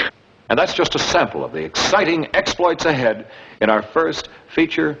 And that's just a sample of the exciting exploits ahead in our first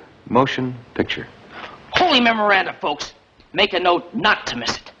feature motion picture. Holy memoranda, folks. Make a note not to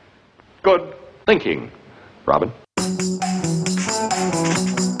miss it. Good thinking, Robin.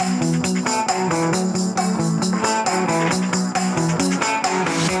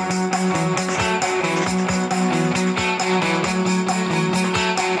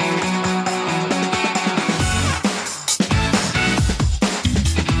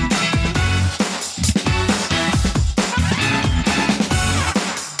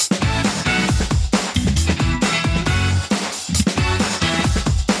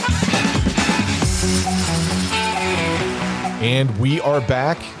 And we are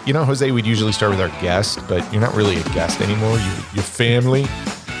back. You know, Jose, we'd usually start with our guest, but you're not really a guest anymore. You're family.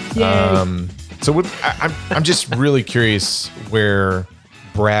 So I'm just really curious where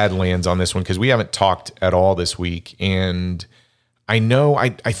Brad lands on this one, because we haven't talked at all this week. And I know, I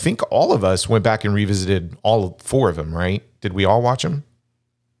think all of us went back and revisited all 4 of them, right? Did we all watch them?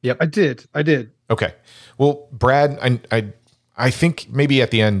 Yep, I did. Okay. Well, Brad, I think maybe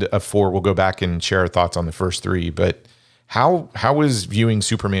at the end of 4, we'll go back and share our thoughts on the first 3, but how was viewing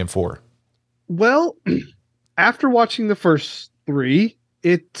Superman 4? Well, after watching the first 3,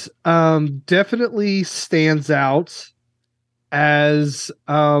 it definitely stands out as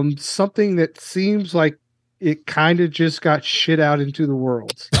something that seems like it kind of just got shit out into the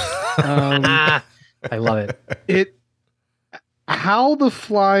world. I love it. How the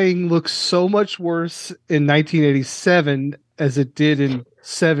flying looks so much worse in 1987 as it did in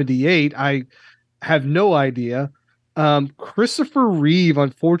 78, I have no idea. Christopher Reeve,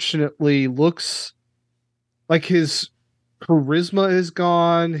 unfortunately, looks like his charisma is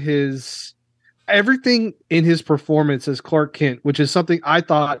gone. Everything in his performance as Clark Kent, which is something I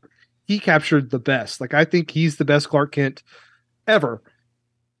thought he captured the best. Like, I think he's the best Clark Kent ever.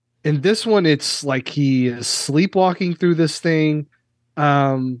 In this one, it's like he is sleepwalking through this thing.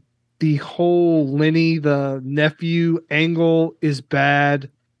 The whole Lenny, the nephew angle is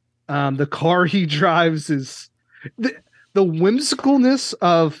bad. The car he drives is the whimsicalness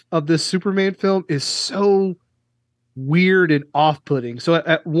of this Superman film is so weird and off-putting. So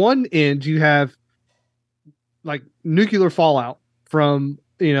at one end you have like nuclear fallout from,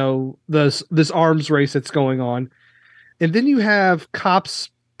 you know, this arms race that's going on, and then you have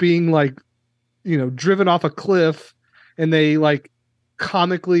cops being like, you know, driven off a cliff, and they like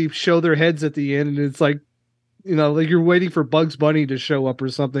comically show their heads at the end, and it's like, you know, like you're waiting for Bugs Bunny to show up or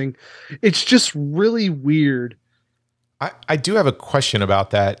something. It's just really weird. I do have a question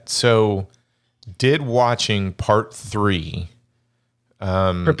about that. So did watching part 3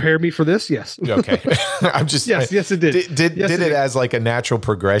 Prepare me for this. Yes. Okay. I'm just yes, it did. Did it as like a natural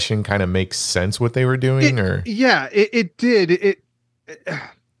progression kind of make sense what they were doing, or yeah, it did. It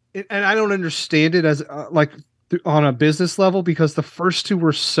and I don't understand it as like on a business level, because the first two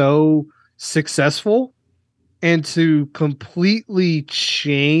were so successful, and to completely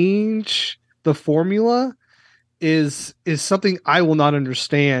change the formula is something I will not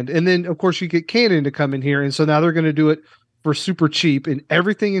understand. And then of course you get Canon to come in here, and so now they're going to do it for super cheap, and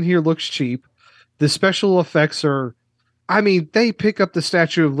everything in here looks cheap. The special effects are, I mean, they pick up the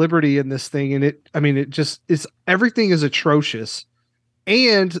Statue of Liberty in this thing, and it just is, everything is atrocious.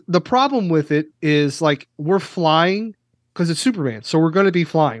 And the problem with it is, like, we're flying because it's Superman, so we're going to be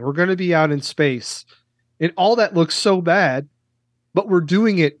flying, we're going to be out in space, and all that looks so bad, but we're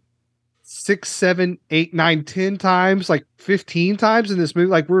doing it 6, 7, 8, 9, 10 times, like 15 times in this movie.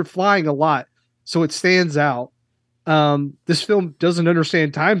 Like, we're flying a lot, so it stands out. This film doesn't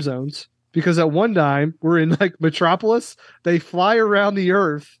understand time zones, because at one time we're in like Metropolis, they fly around the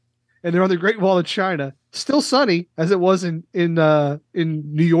Earth, and they're on the Great Wall of China, still sunny as it was in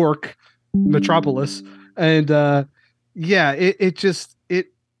New York Metropolis, and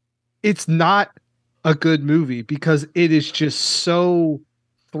it's not a good movie because it is just so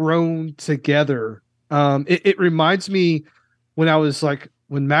thrown together. It reminds me when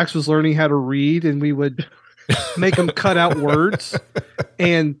Max was learning how to read, and we would make him cut out words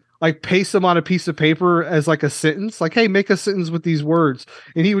and like paste them on a piece of paper as like a sentence, like, hey, make a sentence with these words.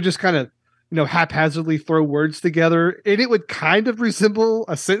 And he would just kind of, haphazardly throw words together, and it would kind of resemble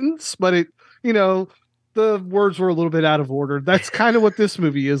a sentence, but the words were a little bit out of order. That's kind of what this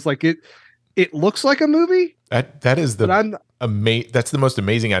movie is. Like, it looks like a movie. That's the most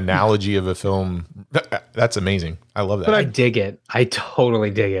amazing analogy of a film. That's amazing. I love that. But I dig it. I totally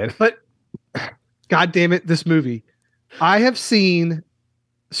dig it. But God damn it, this movie. I have seen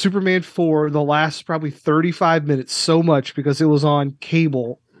Superman 4 the last probably 35 minutes so much because it was on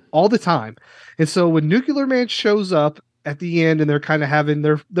cable all the time. And so when Nuclear Man shows up at the end and they're kind of having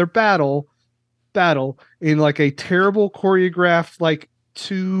their battle in like a terrible choreographed, like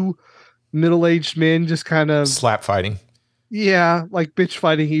two middle-aged men just kind of slap fighting. Yeah, like bitch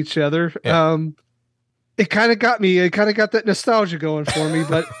fighting each other. Yeah. It kind of got me. It kind of got that nostalgia going for me,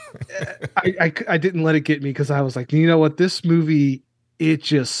 but I didn't let it get me, because I was like, you know what, this movie, it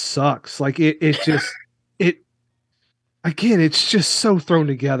just sucks. Like it's just so thrown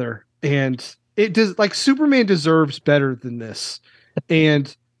together, and it does, like, Superman deserves better than this.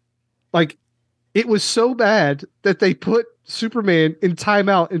 And like, it was so bad that they put Superman in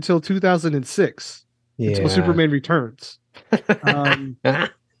timeout until 2006, until Superman Returns.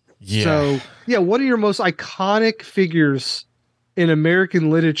 Yeah. So, yeah, one of your most iconic figures in American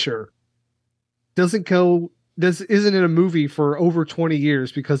literature isn't in a movie for over 20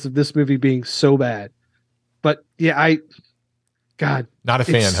 years because of this movie being so bad. But yeah, not a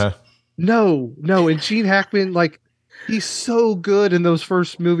fan, huh? No. And Gene Hackman, like, he's so good in those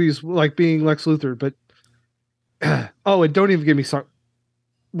first movies, like being Lex Luthor. But and don't even get me started.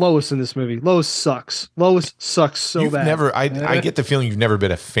 Lois in this movie. Lois sucks. Lois sucks so You've bad. I get the feeling you've never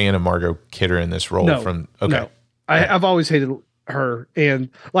been a fan of Margot Kidder in this role. No. I've always hated her. And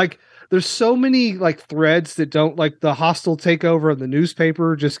like, there's so many like threads that don't, like, the hostile takeover of the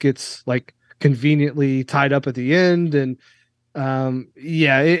newspaper just gets like conveniently tied up at the end. And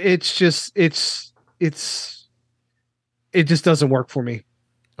it just doesn't work for me.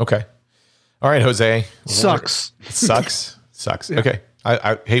 Okay. All right, Jose. Sucks. Sucks. Yeah. Okay.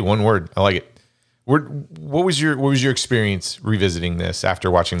 Hey, one word. I like it. What was your experience revisiting this after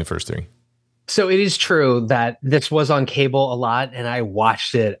watching the first three? So it is true that this was on cable a lot, and I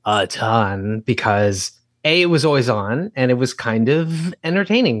watched it a ton because it was always on and it was kind of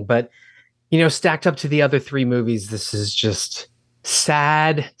entertaining. But, stacked up to the other three movies, this is just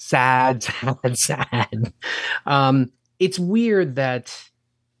sad. It's weird that,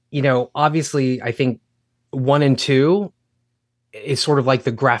 obviously I think 1 and 2 is sort of like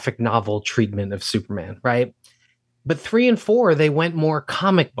the graphic novel treatment of Superman, right? But 3 and 4, they went more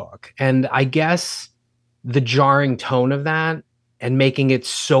comic book. And I guess the jarring tone of that and making it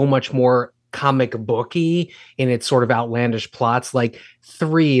so much more comic booky in its sort of outlandish plots, like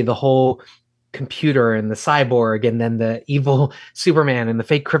 3, the whole computer and the cyborg, and then the evil Superman and the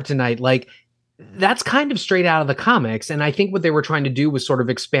fake kryptonite, like, that's kind of straight out of the comics. And I think what they were trying to do was sort of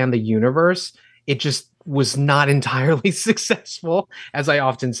expand the universe. It just was not entirely successful, as I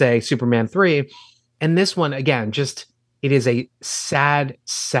often say, Superman 3. And this one, again, it is a sad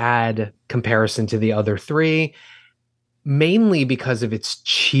comparison to the other three, mainly because of its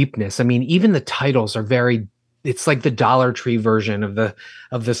cheapness. I mean, even the titles are very it's like the Dollar Tree version of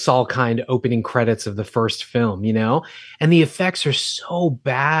the Saul Kind opening credits of the first film, you know? And the effects are so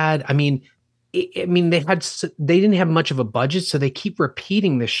bad. I mean, they didn't have much of a budget, so they keep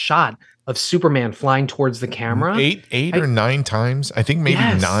repeating this shot of Superman flying towards the camera eight or nine times. I think maybe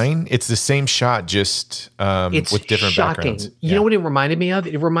Yes. 9. It's the same shot, just it's with different shocking. backgrounds. You know what it reminded me of?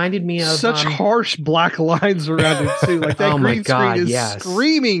 It reminded me of Such harsh black lines around it too. Like that Oh my green God, screen is yes.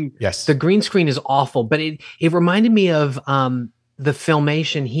 screaming. Yes. the green screen is awful, but it reminded me of the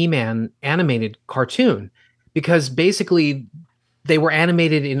Filmation He-Man animated cartoon, because basically they were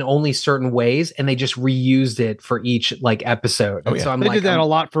animated in only certain ways and they just reused it for each like episode. Oh, And yeah. so I'm They like, did that I'm- a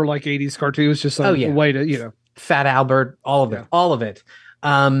lot for like 80s cartoons, just Oh, a yeah. way to, Fat Albert, all of it, all of it.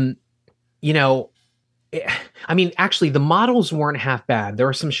 You know, I mean, actually, the models weren't half bad. There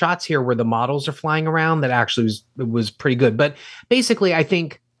are some shots here where the models are flying around that actually was pretty good. But basically, I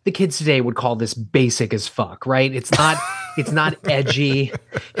think the kids today would call this basic as fuck, right? It's not edgy.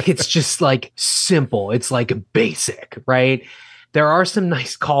 It's just like simple. It's like basic, right? There are some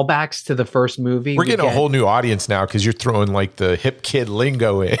nice callbacks to the first movie. We're We getting a get- whole new audience now because you're throwing like the hip kid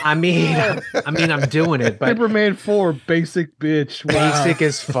lingo in. I mean, I'm doing it, but Superman 4, basic bitch. Wow. basic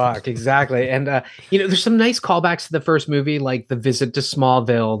as fuck, exactly. And there's some nice callbacks to the first movie, like the visit to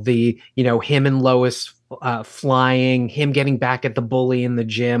Smallville, the him and Lois flying, him getting back at the bully in the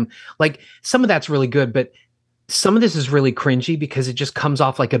gym. Like some of that's really good, but some of this is really cringy because it just comes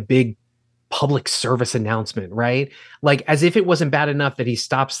off like a big public service announcement, right? Like as if it wasn't bad enough that he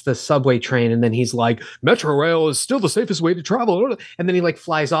stops the subway train and then he's like, Metro Rail is still the safest way to travel. And then he like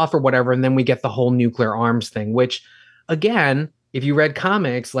flies off or whatever. And then we get the whole nuclear arms thing, which again, if you read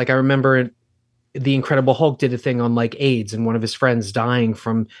comics, like I remember the Incredible Hulk did a thing on like AIDS and one of his friends dying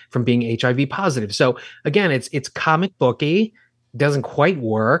from being HIV positive. So again, it's comic booky, doesn't quite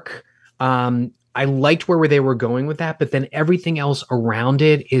work. I liked where they were going with that, but then everything else around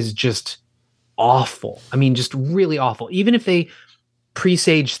it is just awful. I mean, just really awful. Even if they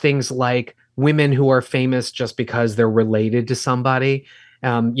presage things like women who are famous just because they're related to somebody,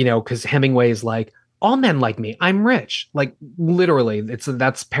 because Hemingway is like, all men like me, I'm rich. Like literally,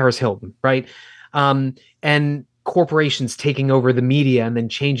 that's Paris Hilton, right? And corporations taking over the media and then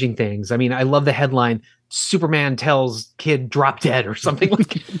changing things. I mean, I love the headline, Superman tells kid drop dead or something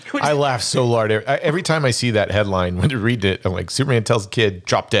like I laugh so hard every time I see that headline. When you read it, I'm like, Superman tells kid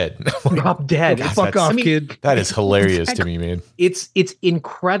drop dead. drop dead. It's- Fuck off, kid. That is hilarious to me, man. It's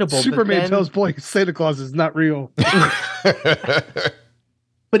incredible. but Superman then- tells boy Santa Claus is not real.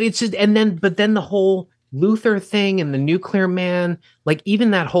 But it's just, but then the whole Luther thing and the nuclear man, like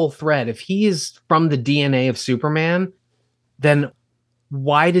even that whole thread, if he is from the DNA of Superman, then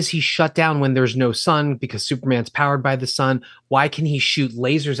why does he shut down when there's no sun? Because Superman's powered by the sun. Why can he shoot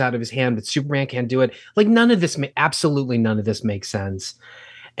lasers out of his hand, but Superman can't do it? Like absolutely none of this makes sense.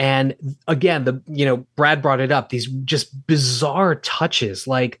 And again, Brad brought it up, these just bizarre touches,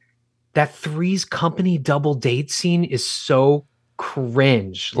 like that Three's Company double date scene is so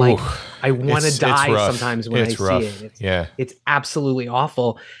cringe. Like I want to die rough. sometimes when It's I rough. see it. Yeah. It's absolutely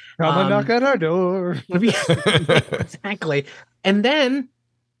awful. Come and knock at our door. Exactly. And then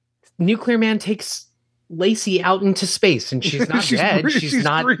Nuclear Man takes Lacey out into space and she's not dead. She's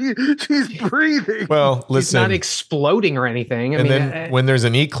not she's breathing. Well, she's listen. not exploding or anything. And then when there's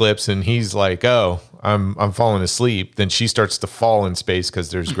an eclipse and he's like, "Oh, I'm falling asleep," then she starts to fall in space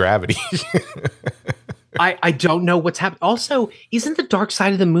because there's gravity. I don't know what's happening. Also, isn't the dark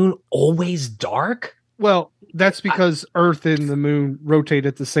side of the moon always dark? Well, that's because Earth and the moon rotate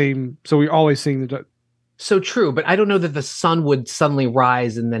at the same, so we're always seeing the. So true, but I don't know that the sun would suddenly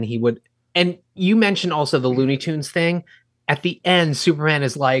rise and then he would. And you mentioned also the Looney Tunes thing. At the end, Superman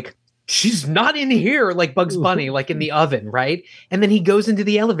is like, she's not in here, like Bugs Bunny, like in the oven, right? And then he goes into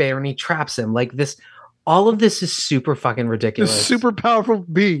the elevator and he traps him. Like this, all of this is super fucking This ridiculous. super powerful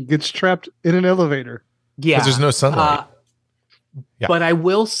being gets trapped in an elevator. Yeah. Because there's no sunlight. Yeah. But I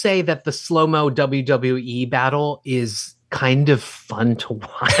will say that the slow-mo WWE battle is kind of fun to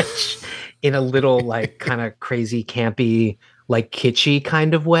watch in a little like kind of crazy, campy, like kitschy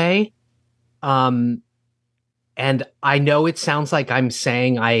kind of way. And I know it sounds like I'm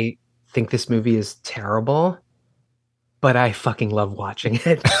saying I think this movie is terrible, but I fucking love watching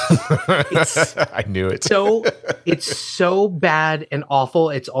it. I knew it. It's so bad and awful.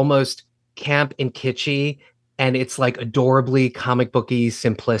 It's almost camp and kitschy, and it's like adorably comic booky,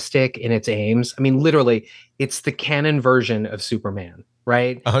 simplistic in its aims. I mean, literally, it's the canon version of Superman,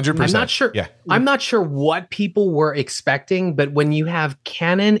 right? 100%. I'm not sure. Yeah. I'm not sure what people were expecting, but when you have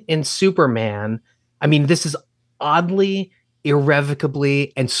canon and Superman, I mean, this is oddly,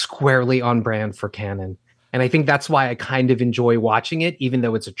 irrevocably, and squarely on brand for canon. And I think that's why I kind of enjoy watching it, even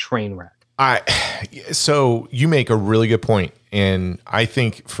though it's a train wreck. So you make a really good point. And I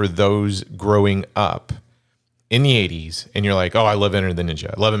think for those growing up in the 80s, and you're like, oh, I love Enter the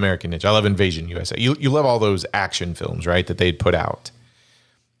Ninja. I love American Ninja. I love Invasion USA. You love all those action films, right, that they'd put out.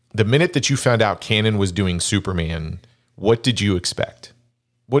 The minute that you found out Cannon was doing Superman, what did you expect?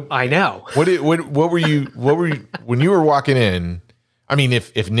 What I know. What were you when you were walking in? I mean,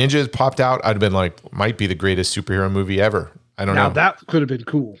 if Ninjas popped out, I'd have been like, might be the greatest superhero movie ever. I don't know. That could have been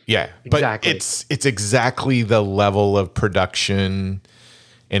cool. Yeah, exactly. But it's exactly the level of production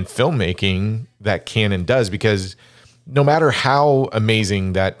and filmmaking that Cannon does, because no matter how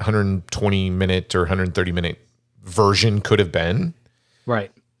amazing that 120-minute or 130-minute version could have been,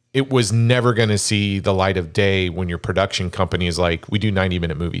 right, it was never going to see the light of day when your production company is like, we do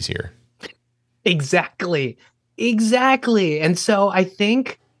 90-minute movies here. Exactly. And so I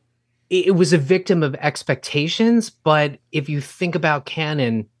think it was a victim of expectations, but if you think about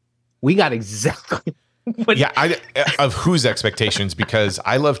Cannon, we got exactly what... Yeah, of whose expectations? Because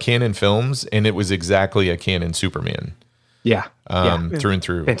I love Cannon films, and it was exactly a Cannon Superman. Yeah. Through and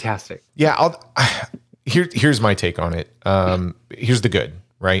through. Fantastic. Yeah, here's my take on it. Here's the good,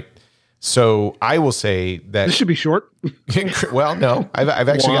 right? So I will say that this should be short. Well, no, I've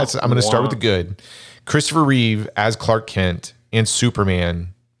actually got. I'm going to start with the good. Christopher Reeve as Clark Kent and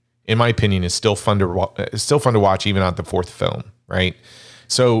Superman, in my opinion, is still fun to watch, even on the fourth film, right?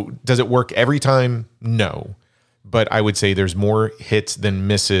 So does it work every time? No, but I would say there's more hits than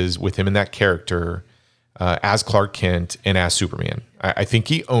misses with him in that character as Clark Kent and as Superman. I think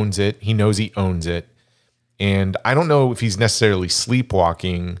he owns it. He knows he owns it, and I don't know if he's necessarily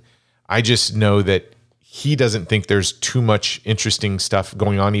sleepwalking. I just know that he doesn't think there's too much interesting stuff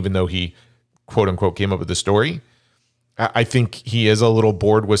going on, even though he, quote unquote, came up with the story. I think he is a little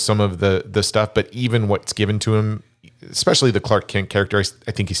bored with some of the stuff, but even what's given to him, especially the Clark Kent character,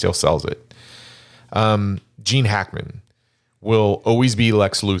 I think he still sells it. Gene Hackman will always be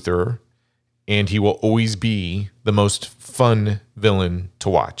Lex Luthor, and he will always be the most fun villain to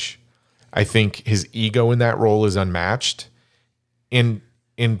watch. I think his ego in that role is unmatched. And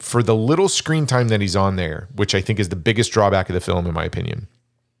for the little screen time that he's on there, which I think is the biggest drawback of the film, in my opinion,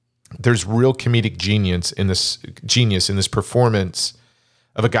 there's real comedic genius in this performance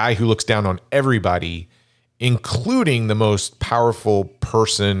of a guy who looks down on everybody, including the most powerful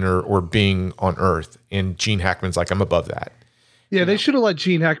person or being on Earth. And Gene Hackman's like, I'm above that. Yeah, they should have let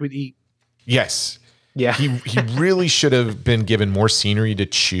Gene Hackman eat. Yes. Yeah. He really should have been given more scenery to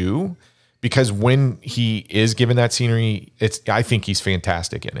chew, because when he is given that scenery, I think he's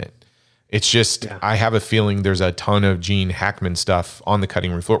fantastic in it. It's just, I have a feeling there's a ton of Gene Hackman stuff on the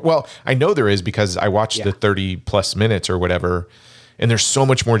cutting room floor. Well, I know there is, because I watched the 30 plus minutes or whatever, and there's so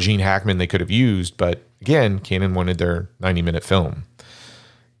much more Gene Hackman they could have used. But again, Cannon wanted their 90-minute film.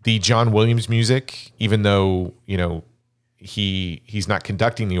 The John Williams music, even though, he's not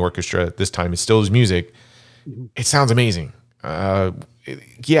conducting the orchestra this time, it's still his music. It sounds amazing.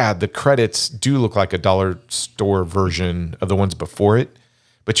 The credits do look like a dollar store version of the ones before it,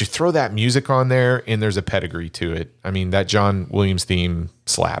 but you throw that music on there and there's a pedigree to it. I mean, that John Williams theme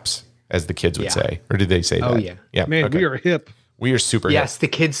slaps, as the kids would say. Or did they say that? Oh, yeah. Yeah. Man, okay. we are hip. We are super hip. Yes, the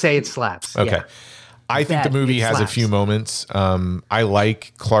kids say it slaps. Okay. Yeah. I think the movie has a few moments. I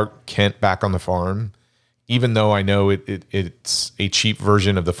like Clark Kent back on the farm, even though I know it's a cheap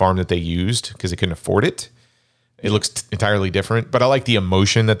version of the farm that they used because they couldn't afford it. It looks entirely different, but I like the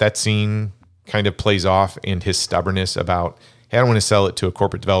emotion that scene kind of plays off, and his stubbornness about, hey, I don't want to sell it to a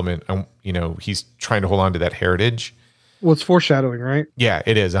corporate development. He's trying to hold on to that heritage. Well, it's foreshadowing, right? Yeah,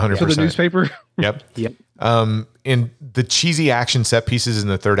 it is 100%. For the newspaper. Yep. And the cheesy action set pieces in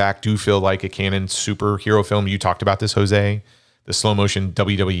the third act do feel like a Cannon superhero film. You talked about this, Jose. The slow motion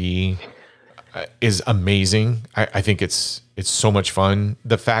WWE is amazing. I think it's so much fun.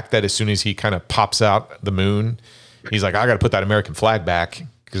 The fact that as soon as he kind of pops out the moon, he's like, I got to put that American flag back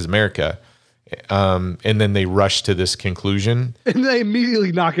because America. And then they rush to this conclusion. And they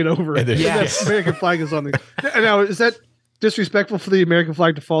immediately knock it over. And that American flag is on the... Now, is that disrespectful for the American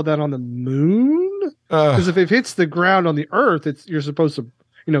flag to fall down on the moon? Because if it hits the ground on the earth, you're supposed to,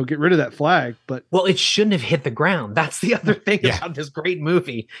 get rid of that flag. But it shouldn't have hit the ground. That's the other thing about this great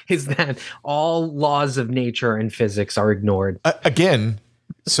movie, is that all laws of nature and physics are ignored. Again,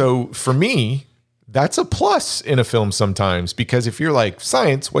 so for me, that's a plus in a film sometimes, because if you're like,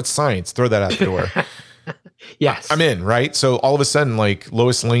 science, what's science? Throw that out the door. Yes. I'm in, right? So all of a sudden, like,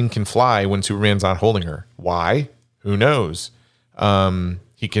 Lois Lane can fly when Superman's not holding her. Why? Who knows?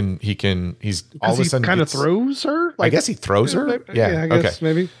 He's all of a sudden kind of throws her. I guess he throws her. I guess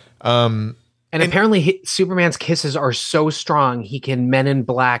maybe. And apparently Superman's kisses are so strong he can Men in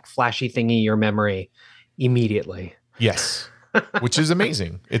Black flashy thingy your memory immediately. Yes, which is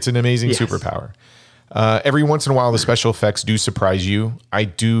amazing. It's an amazing superpower. Every once in a while, the special effects do surprise you. I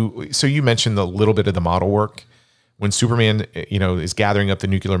do. So you mentioned the little bit of the model work when Superman, is gathering up the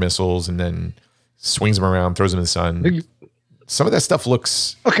nuclear missiles and then swings them around, throws them in the sun. Some of that stuff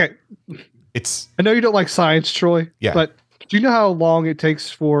looks okay. I know you don't like science, Troy. Yeah. But do you know how long it takes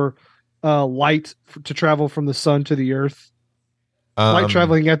for light to travel from the sun to the Earth? Light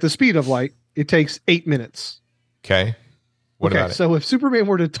traveling at the speed of light, it takes 8 minutes. Okay. What about it? So if Superman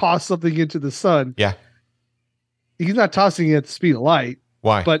were to toss something into the sun, he's not tossing it at the speed of light.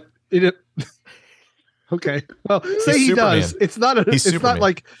 Why? But okay. Well, say he Superman. does. It's not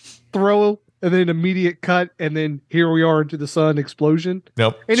like throw and then immediate cut and then here we are into the sun explosion.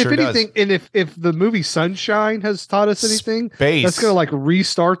 Nope. And sure if anything, does. and if the movie Sunshine has taught us anything, Space. that's gonna like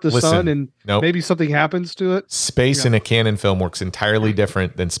restart the sun and Nope. maybe something happens to it. Space in a canon film works entirely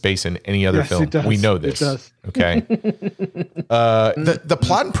different than space in any other film. It does. We know this. It does. Okay. The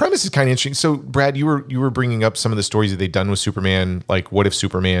plot and premise is kind of interesting. So, Brad, you were bringing up some of the stories that they've done with Superman. Like, what if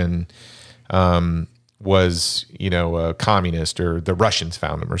Superman was a communist, or the Russians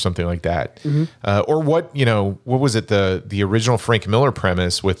found him, or something like that? Or what was it? The original Frank Miller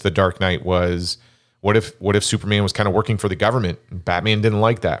premise with The Dark Knight was, what if Superman was kind of working for the government? Batman didn't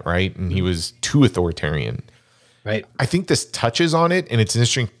like that, right? And he was too authoritarian. Right. I think this touches on it, and it's an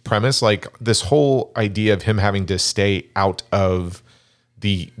interesting premise. Like this whole idea of him having to stay out of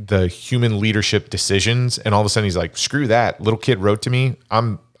the human leadership decisions, and all of a sudden he's like, "Screw that! Little kid wrote to me.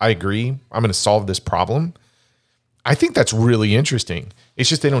 I agree. I'm going to solve this problem." I think that's really interesting. It's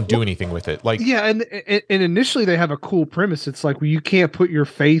just they don't do anything with it. Like, yeah, and initially they have a cool premise. It's like, well, you can't put your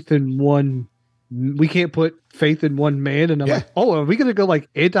faith in one. We can't put faith in one man. And I'm like, oh, are we going to go like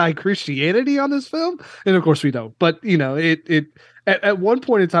anti-Christianity on this film? And of course we don't. But at one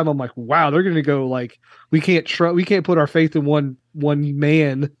point in time, I'm like, wow, they're going to go like, we can't put our faith in one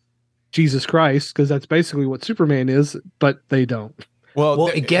man, Jesus Christ, because that's basically what Superman is. But they don't. Well,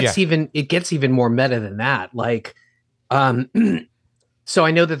 it gets even more meta than that. Like, so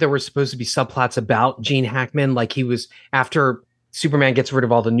I know that there were supposed to be subplots about Gene Hackman. Like he was, after Superman gets rid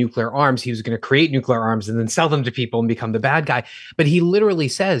of all the nuclear arms, he was going to create nuclear arms and then sell them to people and become the bad guy. But he literally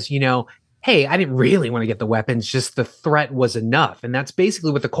says, hey, I didn't really want to get the weapons, just the threat was enough. And that's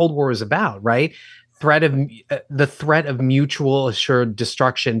basically what the Cold War was about, right? The threat of mutual assured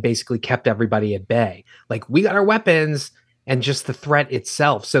destruction basically kept everybody at bay. Like, we got our weapons, and just the threat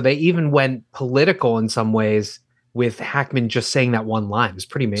itself. So they even went political in some ways with Hackman just saying that one line. It was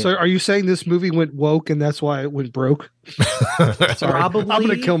pretty amazing. So are you saying this movie went woke and that's why it went broke? Sorry. Probably. I'm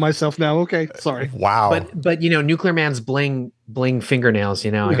going to kill myself now. Okay. Sorry. Wow. But Nuclear Man's bling fingernails, I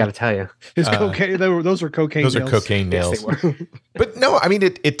got to tell you. His cocaine, those are cocaine nails. Those are cocaine nails. Yes, they were. But no, I mean,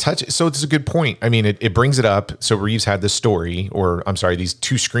 it touches. So it's a good point. I mean, it brings it up. So Reeves had the story, or I'm sorry, these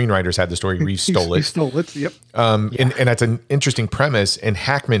two screenwriters had the story. Reeves stole it. He stole it. Yep. And that's an interesting premise. And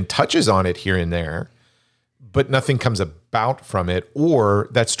Hackman touches on it here and there, but nothing comes about from it, or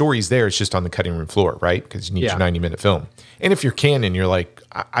that story's there. It's just on the cutting room floor, right? Because you need your 90-minute film. And if you're canon, you're like,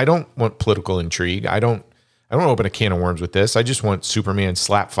 I don't want political intrigue. I don't open a can of worms with this. I just want Superman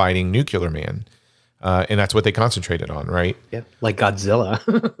slap fighting Nuclear Man. And that's what they concentrated on, right? Yeah, like Godzilla.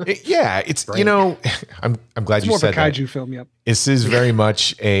 It's I'm glad you said that. More of a kaiju film, yep. This is very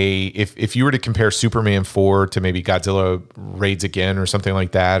much if you were to compare Superman 4 to maybe Godzilla Raids Again or something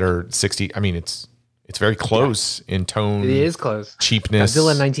like that, or 60. I mean, it's very close in tone. It is close. Cheapness.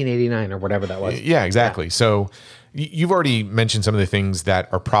 Godzilla 1989 or whatever that was. Yeah, exactly. Yeah. So you've already mentioned some of the things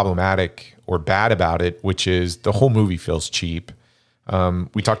that are problematic or bad about it, which is the whole movie feels cheap.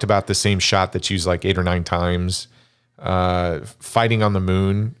 We talked about the same shot that's used like 8 or 9 times. Fighting on the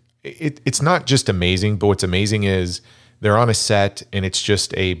moon. It's not just amazing, but what's amazing is they're on a set and it's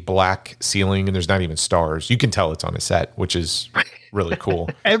just a black ceiling and there's not even stars. You can tell it's on a set, which is really cool.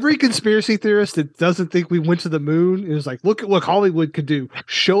 Every conspiracy theorist that doesn't think we went to the moon is like, look at what Hollywood could do.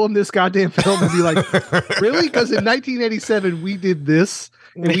 Show them this goddamn film and be like, really? Because in 1987 we did this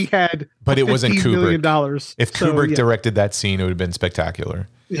and we had but it wasn't Kubrick. $15 million. If Kubrick directed that scene, it would have been spectacular.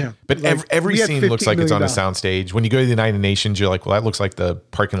 Yeah. But like, every scene looks like it's on a soundstage. When you go to the United Nations, you're like, well, that looks like the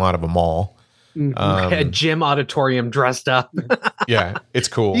parking lot of a mall. A gym auditorium dressed up. Yeah, it's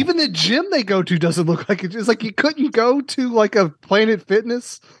cool. Even the gym they go to doesn't look like it. It's like you couldn't go to like a Planet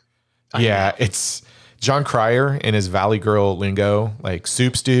Fitness. Yeah, it's John Cryer and his Valley Girl lingo, like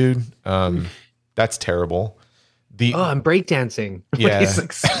soups, dude. That's terrible. I'm breakdancing. Yeah. He's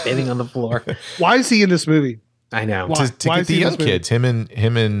like spinning on the floor. Why is he in this movie? I know. Why? to Why get is the he in young this movie? kids,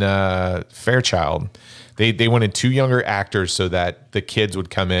 him and Fairchild. They wanted 2 younger actors so that the kids would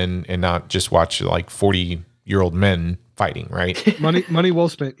come in and not just watch like 40-year-old men fighting, right? Money well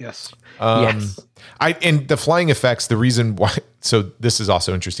spent. Yes. Yes. And the flying effects, the reason why, so this is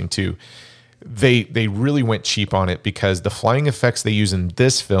also interesting too. They really went cheap on it because the flying effects they use in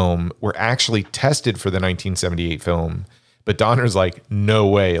this film were actually tested for the 1978 film. But Donner's like, no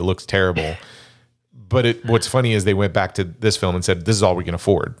way, it looks terrible. But what's funny is they went back to this film and said, this is all we can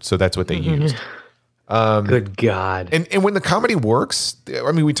afford. So that's what they used. Good God. And when the comedy works,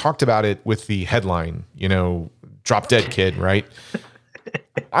 I mean, we talked about it with the headline, Drop Dead Kid, right?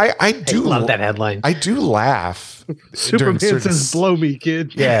 I do love that headline. I do laugh. Superman says, "Blow me,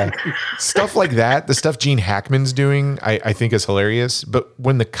 kid." Yeah. Stuff like that, the stuff Gene Hackman's doing, I think is hilarious. But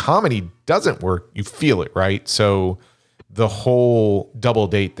when the comedy doesn't work, you feel it, right? So the whole double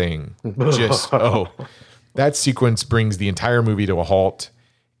date thing, that sequence brings the entire movie to a halt.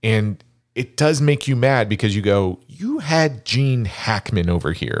 And it does make you mad because you go, you had Gene Hackman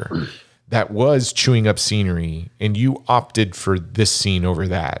over here that was chewing up scenery, and you opted for this scene over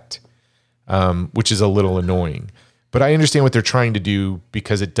that, which is a little annoying. But I understand what they're trying to do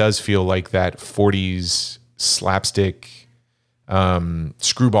because it does feel like that 40s slapstick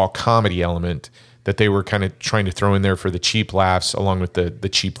screwball comedy element that they were kind of trying to throw in there for the cheap laughs along with the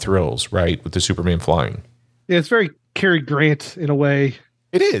cheap thrills, right? With the Superman flying. Yeah, it's very Cary Grant in a way.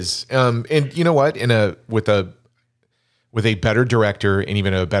 It is. And you know what? With a better director and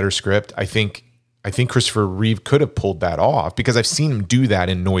even a better script, I think Christopher Reeve could have pulled that off because I've seen him do that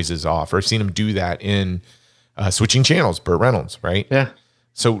in Noises Off, or I've seen him do that in Switching Channels, Burt Reynolds, right? Yeah.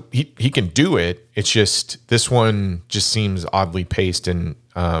 So he can do it. It's just this one just seems oddly paced, and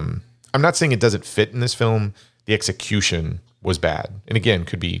I'm not saying it doesn't fit in this film. The execution was bad, and again,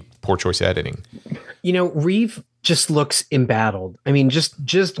 could be poor choice editing. Reeve just looks embattled. I mean,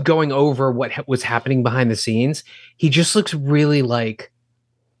 just going over what was happening behind the scenes, he just looks really like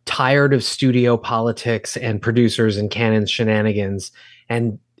tired of studio politics and producers and Cannon's shenanigans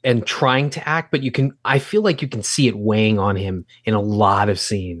and trying to act, but I feel like you can see it weighing on him in a lot of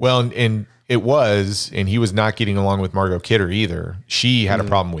scenes. Well, and he was not getting along with Margot Kidder either. She had a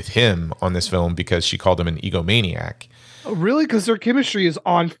problem with him on this film because she called him an egomaniac. Oh, really? Because their chemistry is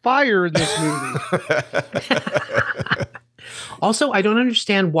on fire in this movie. Also, I don't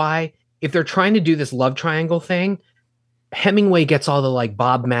understand why, if they're trying to do this love triangle thing, Hemingway gets all the like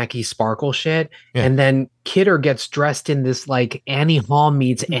Bob Mackie sparkle shit, and then Kidder gets dressed in this like Annie Hall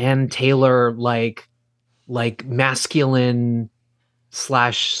meets Ann Taylor like masculine /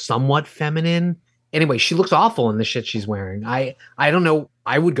 somewhat feminine. Anyway, she looks awful in the shit she's wearing. I don't know.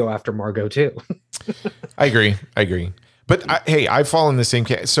 I would go after Margot too. I agree. But I fall in the same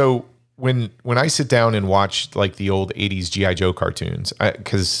case. So when I sit down and watch like the old 80s G.I. Joe cartoons,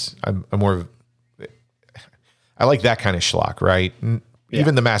 because I'm more of, I like that kind of schlock, right?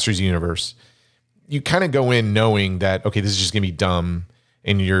 Even the Masters of the Universe, you kind of go in knowing that, okay, this is just gonna be dumb,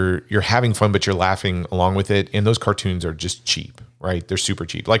 and you're having fun, but you're laughing along with it. And those cartoons are just cheap, right? They're super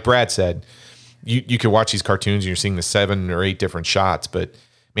cheap. Like Brad said, you could watch these cartoons and you're seeing the 7 or 8 different shots, but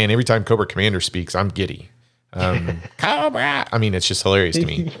man, every time Cobra Commander speaks, I'm giddy. Cobra. I mean, it's just hilarious to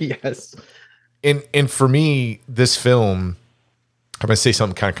me. Yes. And for me, this film, I'm going to say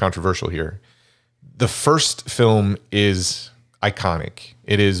something kind of controversial here. The first film is iconic.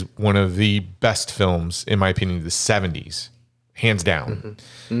 It is one of the best films, in my opinion, of the 70s, hands down.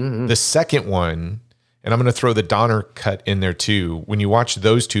 Mm-hmm. The second one, and I'm going to throw the Donner cut in there too. When you watch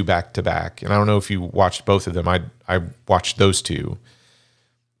those two back to back, and I don't know if you watched both of them, I watched those two.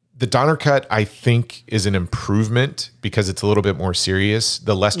 The Donner cut, I think, is an improvement because it's a little bit more serious.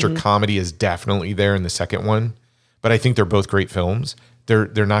 The Lester comedy is definitely there in the second one, but I think they're both great films. They're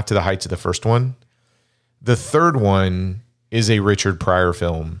not to the heights of the first one. The third one is a Richard Pryor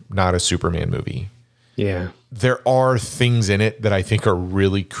film, not a Superman movie. Yeah. There are things in it that I think are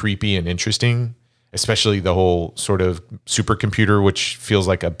really creepy and interesting, especially the whole sort of supercomputer, which feels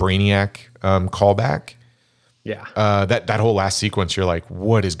like a Brainiac callback. Yeah. That whole last sequence, you're like,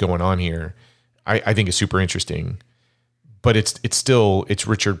 what is going on here? I think is super interesting, but it's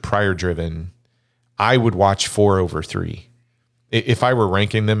Richard Pryor driven. I would watch 4 over 3. If I were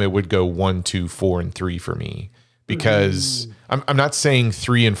ranking them, it would go 1, 2, 4, and 3 for me, because I'm not saying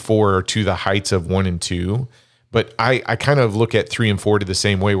 3 and 4 are to the heights of 1 and 2, but I kind of look at 3 and 4 to the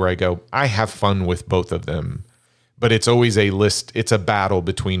same way, where I go, I have fun with both of them. But it's always a list. It's a battle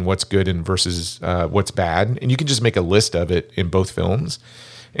between what's good and versus what's bad. And you can just make a list of it in both films.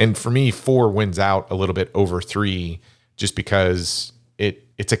 And for me, 4 wins out a little bit over 3, just because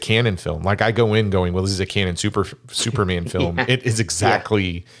it's a canon film. Like I go in going, well, this is a canon Superman film. Yeah. It is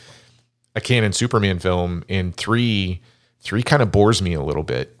exactly a canon Superman film. And three kind of bores me a little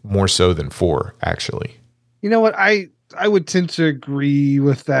bit more so than 4, actually. You know what? I would tend to agree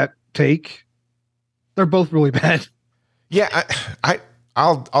with that take. They're both really bad. Yeah,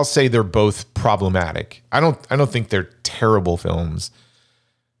 I'll say they're both problematic. I don't think they're terrible films.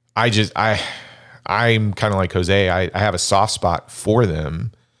 I'm kind of like Jose. I have a soft spot for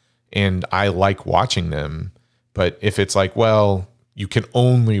them, and I like watching them. But if it's like, well, you can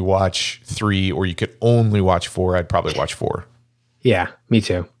only watch 3 or you could only watch 4, I'd probably watch 4. Yeah, me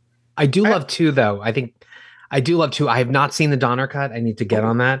too. I do love 2 though. I think I do love 2. I have not seen the Donner cut. I need to get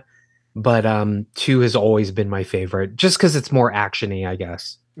on that. But 2 has always been my favorite, just because it's more actiony, I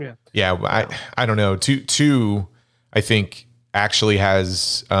guess. Yeah. Yeah, I don't know. 2 I think actually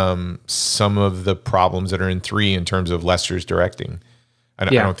has some of the problems that are in 3 in terms of Lester's directing. I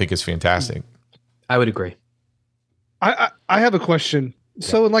don't think it's fantastic. I would agree. I have a question.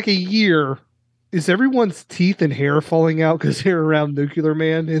 So in like a year, is everyone's teeth and hair falling out because they're around Nuclear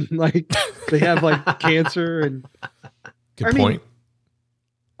Man and like they have like cancer? And Good point.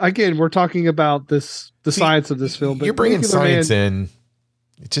 Again, we're talking about the science of this film. But You're bringing science in.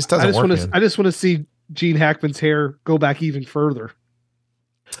 It just doesn't work. I just want to see Gene Hackman's hair go back even further.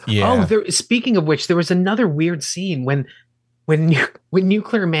 Yeah. Oh, speaking of which, there was another weird scene when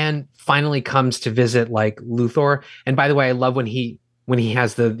Nuclear Man finally comes to visit like Luthor. And by the way, I love when he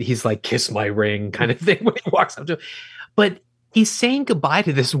has he's like, kiss my ring kind of thing when he walks up to him. But he's saying goodbye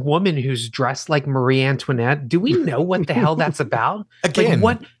to this woman who's dressed like Marie Antoinette. Do we know what the hell that's about? Again,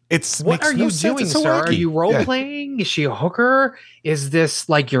 like, what what are you doing, so sir? wacky. Are you role playing? Is she a hooker? Is this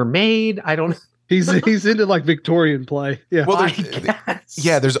like your maid? I don't. He's into like Victorian play. Yeah. Well,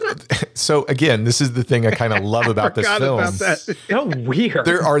 there's so again, this is the thing I kind of love about this film. About that. So weird.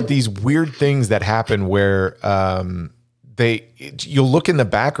 There are these weird things that happen where you'll look in the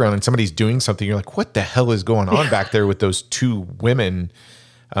background and somebody's doing something. You're like, what the hell is going on back there with those 2 women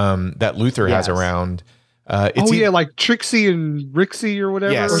that Luthor has around? Like Trixie and Rixie or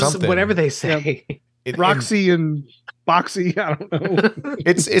whatever. Yeah, or whatever they say. Yeah. Roxy and Boxy. I don't know.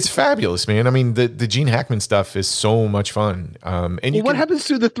 It's fabulous, man. I mean, the Gene Hackman stuff is so much fun. What happens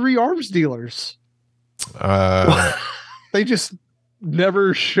to the 3 arms dealers? They just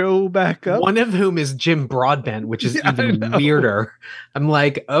never show back up. One of whom is Jim Broadbent, which is even weirder. I'm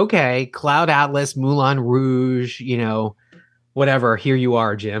like, okay, Cloud Atlas, Moulin Rouge, whatever. Here you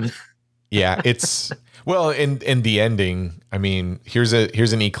are, Jim. Yeah, it's well in the ending. I mean, here's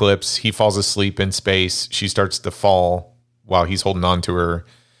an eclipse. He falls asleep in space. She starts to fall while he's holding on to her,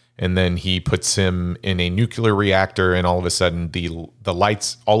 and then he puts him in a nuclear reactor, and all of a sudden the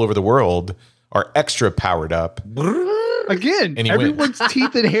lights all over the world are extra powered up. Again, everyone's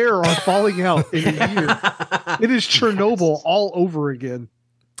teeth and hair are falling out in a year. It is Chernobyl all over again.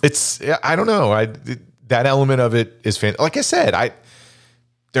 I don't know. That element of it is fantastic. Like I said,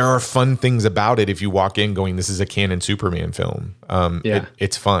 there are fun things about it if you walk in going, this is a canon Superman film.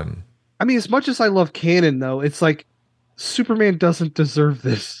 It's fun. I mean, as much as I love canon, though, it's like Superman doesn't deserve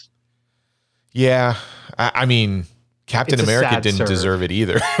this. Yeah. I mean, Captain America didn't deserve it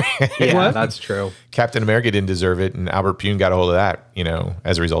either. Yeah, what? That's true. Captain America didn't deserve it, and Albert Pune got a hold of that,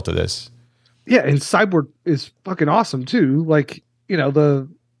 as a result of this. Yeah, and Cyborg is fucking awesome, too. Like, the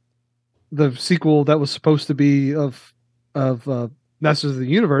sequel that was supposed to be of Masters of the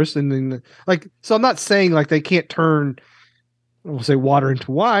Universe, and then so I'm not saying like they can't turn, I won't say water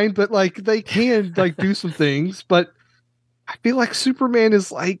into wine, but like they can like do some things. But I feel like Superman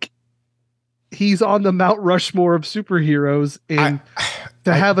is like he's on the Mount Rushmore of superheroes, and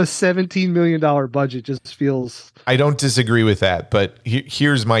to have a $17 million budget just feels. I don't disagree with that, but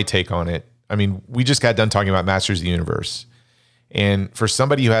here's my take on it. I mean, we just got done talking about Masters of the Universe, and for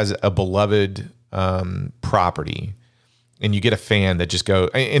somebody who has a beloved property. And you get a fan that just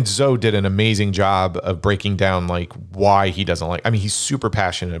and Zoe did an amazing job of breaking down like why he doesn't like. I mean, he's super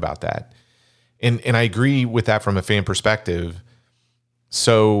passionate about that, and I agree with that from a fan perspective.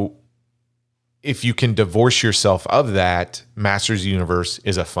 So, if you can divorce yourself of that, Masters of the Universe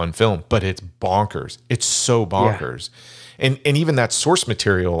is a fun film, but it's bonkers. It's so bonkers, and even that source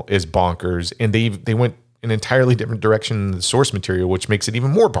material is bonkers. And they went an entirely different direction in the source material, which makes it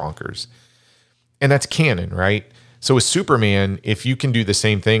even more bonkers. And that's canon, right? So with Superman, if you can do the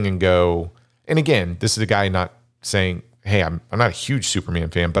same thing and go, and again, this is a guy not saying, hey, I'm not a huge Superman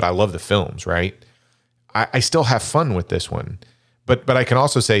fan, but I love the films, right? I still have fun with this one. But I can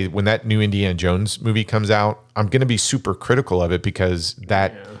also say when that new Indiana Jones movie comes out, I'm going to be super critical of it because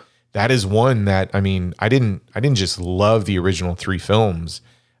that that is one that, I mean, I didn't just love the original 3 films.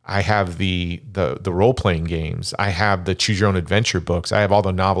 I have the role-playing games. I have the Choose Your Own Adventure books. I have all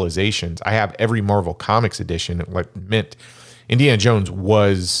the novelizations. I have every Marvel Comics edition. What meant Indiana Jones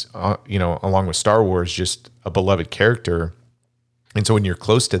was, along with Star Wars, just a beloved character. And so when you're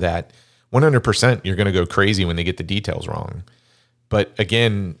close to that, 100% you're going to go crazy when they get the details wrong. But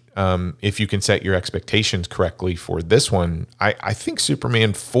again, if you can set your expectations correctly for this one, I think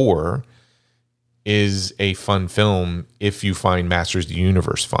Superman 4 is a fun film if you find Masters of the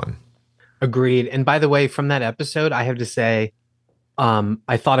Universe fun. Agreed. And by the way, from that episode, I have to say,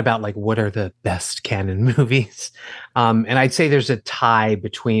 I thought about like, what are the best canon movies? And I'd say there's a tie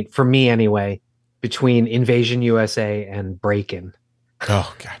between, for me anyway, between Invasion USA and Breakin'.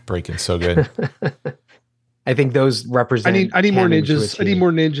 Oh God, Breakin's so good. I think those represent. I need more ninjas. I need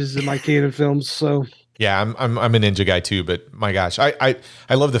more ninjas in my canon films. So yeah, I'm a ninja guy too. But my gosh, I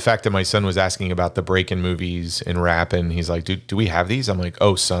love the fact that my son was asking about the Breakin' movies and rap, and he's like, "Do we have these?" I'm like,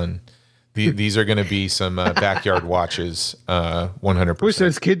 "Oh, son, these are going to be some backyard watches, 100%." Who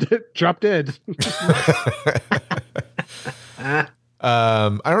says kid drop dead? I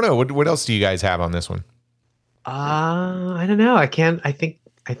don't know. What else do you guys have on this one? I don't know. I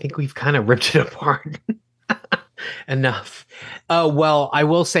think we've kind of ripped it apart enough. Well, I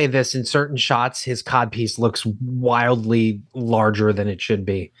will say this: in certain shots, his codpiece looks wildly larger than it should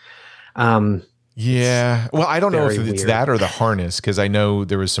be. Yeah. Well, I don't know if it's weird. that or the harness, because I know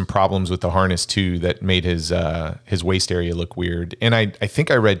there was some problems with the harness too that made his waist area look weird. And I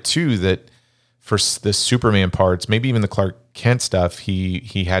think I read too that for the Superman parts, maybe even the Clark Kent stuff,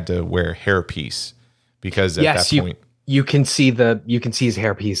 he had to wear a hairpiece because at that point you can see his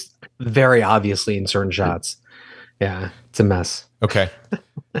hairpiece very obviously in certain shots. Yeah, it's a mess. Okay.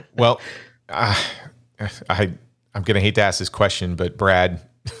 Well, I'm going to hate to ask this question, but Brad,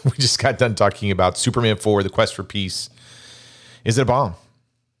 we just got done talking about Superman 4, The Quest for Peace. Is it a bomb?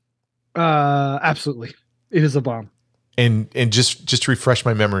 Absolutely. It is a bomb. And just to refresh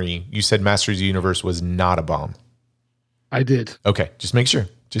my memory, you said Masters of the Universe was not a bomb. I did. Okay, just make sure.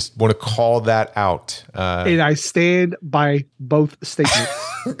 Just want to call that out. And I stand by both statements.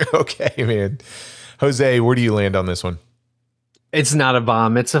 Okay, man. Jose, where do you land on this one? It's not a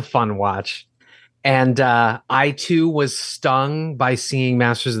bomb. It's a fun watch. And I too was stung by seeing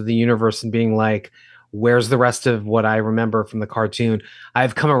Masters of the Universe and being like, where's the rest of what I remember from the cartoon?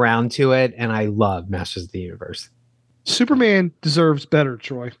 I've come around to it and I love Masters of the Universe. Superman deserves better,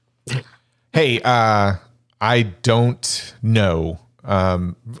 Troy. Hey, I don't know.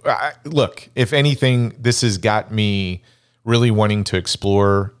 Look, if anything, this has got me really wanting to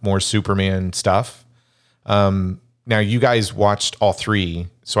explore more Superman stuff. Now, you guys watched all 3,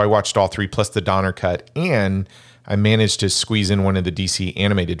 so I watched all 3 plus the Donner cut, and I managed to squeeze in one of the DC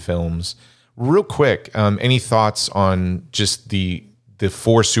animated films. Real quick, any thoughts on just the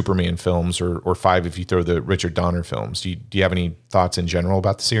 4 Superman films, or 5 if you throw the Richard Donner films? Do you have any thoughts in general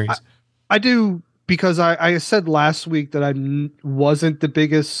about the series? I do, because I said last week that I wasn't the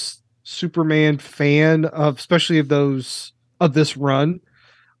biggest Superman fan of, especially of this run.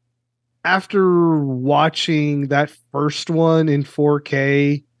 After watching that first one in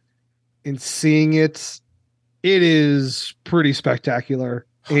 4K and seeing it is pretty spectacular.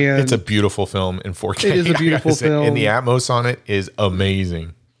 And it's a beautiful film in 4K. It is a beautiful film. And the Atmos on it is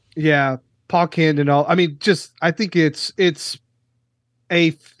amazing. Yeah. Paul Kent and all. I mean, I think it's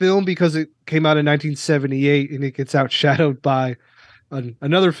a film because it came out in 1978 and it gets outshadowed by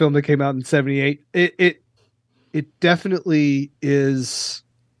another film that came out in 78. It definitely is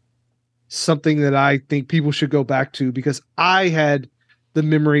something that I think people should go back to, because I had the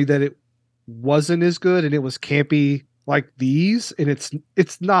memory that it wasn't as good and it was campy like these, and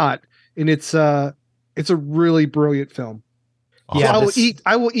it's not, and it's a really brilliant film. Awesome. Yeah,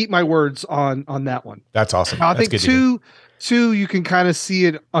 I will eat my words on that one. That's awesome. I That's think two, you can kind of see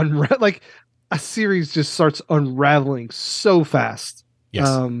it like a series just starts unraveling so fast. Yes.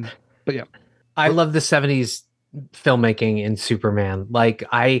 But yeah, I love the 70s filmmaking in Superman. Like,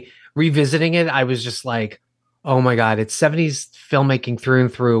 revisiting it, I was just like, oh my God, it's 70s filmmaking through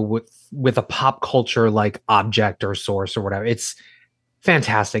and through with a pop culture like object or source or whatever. It's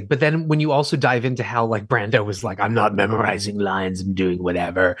fantastic. But then when you also dive into how like Brando was like, I'm not memorizing lines, I'm doing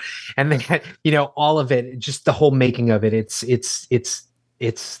whatever. And then, all of it, just the whole making of it, it's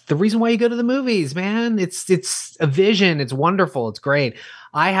the reason why you go to the movies, man. It's a vision. It's wonderful. It's great.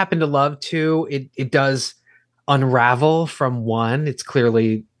 I happen to love 2. It does unravel from 1. It's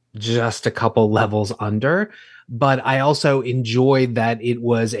clearly just a couple levels under, but I also enjoyed that it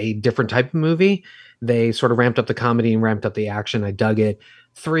was a different type of movie. They sort of ramped up the comedy and ramped up the action. I dug it.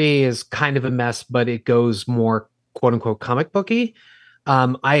 3 is kind of a mess, but it goes more quote unquote comic booky.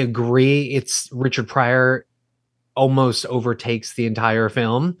 I agree. It's Richard Pryor almost overtakes the entire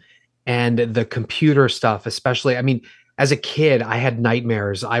film, and the computer stuff, especially. I mean, as a kid, I had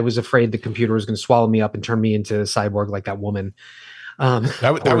nightmares. I was afraid the computer was going to swallow me up and turn me into a cyborg like that woman.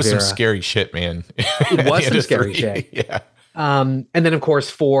 That was some scary shit, man. It was some scary shit. Yeah. And then of course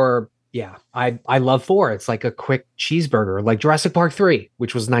 4, yeah, I love 4. It's like a quick cheeseburger, like Jurassic Park 3,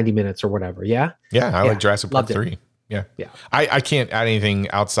 which was 90 minutes or whatever. Yeah. Yeah, I like Jurassic Park 3. Yeah. Yeah. I can't add anything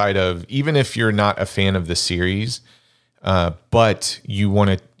outside of, even if you're not a fan of the series, but you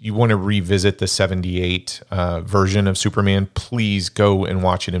want to revisit the 78 version of Superman, please go and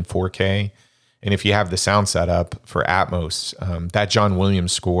watch it in 4K. And if you have the sound set up for Atmos, that John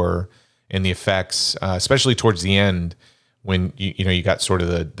Williams score and the effects, especially towards the end when you got sort of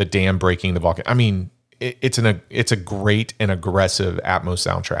the dam breaking the volcano. I mean, it's a great and aggressive Atmos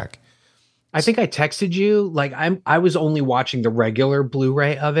soundtrack. I think I texted you, like I was only watching the regular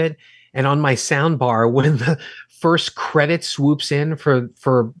Blu-ray of it, and on my sound bar when the first credit swoops in for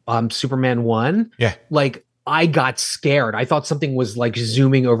Superman 1, yeah, like I got scared. I thought something was like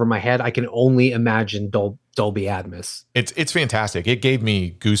zooming over my head. I can only imagine Dolby Atmos. It's fantastic. It gave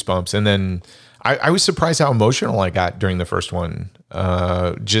me goosebumps, and then I was surprised how emotional I got during the first one.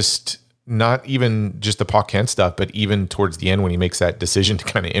 Just not even just the Paul Kent stuff, but even towards the end when he makes that decision to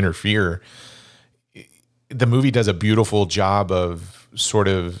kind of interfere. The movie does a beautiful job of sort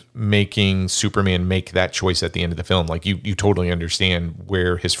of making Superman make that choice at the end of the film. Like you totally understand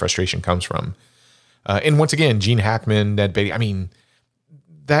where his frustration comes from. And once again, Gene Hackman, Ned Beatty. I mean,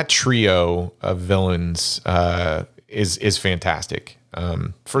 that trio of villains is fantastic.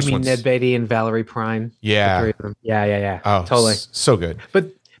 First one, Ned Beatty and Valerie Prime. Yeah, yeah. Oh, totally, so good.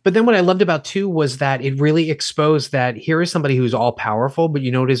 But then what I loved about 2 was that it really exposed that here is somebody who's all powerful, but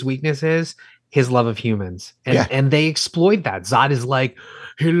you know what his weakness is? His love of humans. And they exploit that. Zod is like,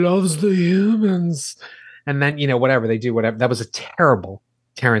 he loves the humans. And then, whatever they do, whatever. That was a terrible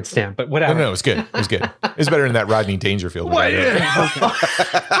Terrence Stamp, but whatever. No, it was good. It was good. It was better than that Rodney Dangerfield.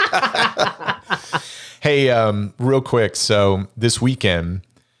 Hey, real quick. So this weekend,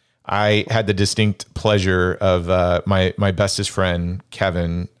 I had the distinct pleasure of my bestest friend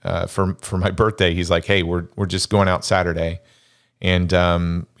Kevin for my birthday. He's like, "Hey, we're just going out Saturday,"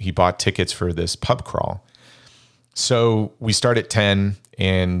 and he bought tickets for this pub crawl. So we start at 10,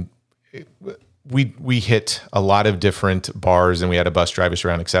 and we hit a lot of different bars, and we had a bus drive us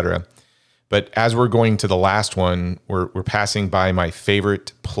around, etc. But as we're going to the last one, we're passing by my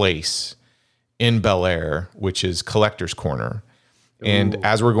favorite place in Bel Air, which is Collector's Corner. And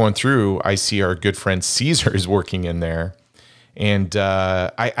as we're going through, I see our good friend Caesar is working in there. And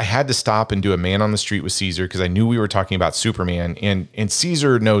I had to stop and do a man on the street with Caesar because I knew we were talking about Superman. And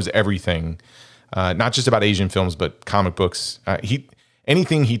Caesar knows everything, not just about Asian films, but comic books.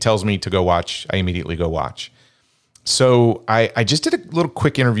 Anything he tells me to go watch, I immediately go watch. So I just did a little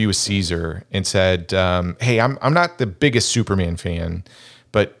quick interview with Caesar and said, hey, I'm not the biggest Superman fan,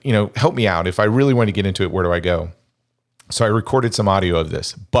 but help me out. If I really want to get into it, where do I go? So I recorded some audio of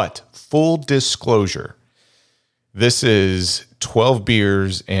this, but full disclosure, this is 12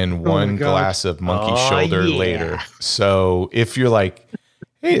 beers and one glass of Monkey Shoulder later. So if you're like,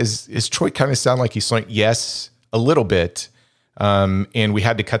 hey, is Troy kind of sound like he's slang? Yes, a little bit. And we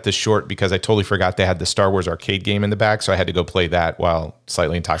had to cut this short because I totally forgot they had the Star Wars arcade game in the back. So I had to go play that while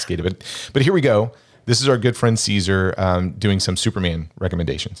slightly intoxicated. But here we go. This is our good friend Caesar doing some Superman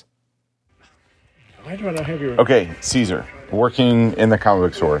recommendations. Why do I not have your... Okay, Caesar, working in the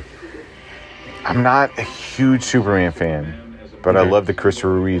comic book store. I'm not a huge Superman fan, but I love the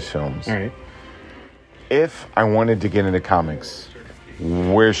Christopher Reeves films. All right. If I wanted to get into comics,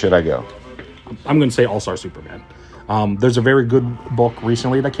 where should I go? I'm going to say All-Star Superman. There's a very good book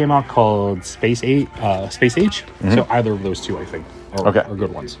recently that came out called Space Age. Mm-hmm. So either of those two, I think, are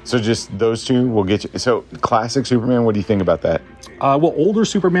good ones. So just those two will get you. So classic Superman, what do you think about that? Well, older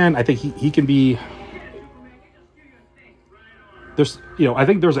Superman, I think he can be... I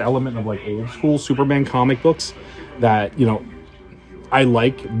think there's an element of like old school Superman comic books that, I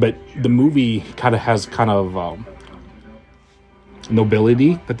like, but the movie kind of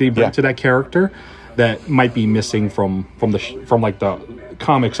nobility that they bring to that character that might be missing from the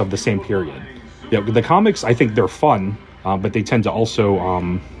comics of the same period. The comics, I think they're fun, but they tend to also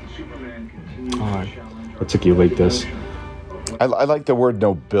articulate this. I like the word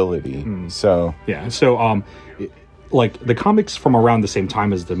nobility. So yeah, so like the comics from around the same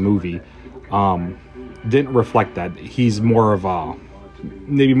time as the movie didn't reflect that. He's more of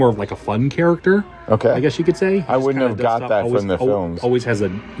maybe more of like a fun character. Okay. I guess you could say. I wouldn't have got that from the films. Always has a,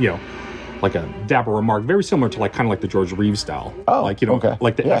 like a dapper remark, very similar to like kind of like the George Reeves style. Oh, like, okay.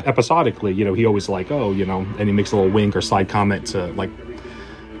 like episodically, he always like, and he makes a little wink or side comment to like,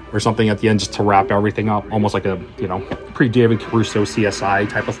 or something at the end just to wrap everything up, almost like a, pre-David Caruso CSI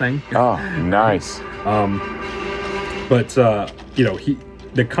type of thing. Oh, nice. But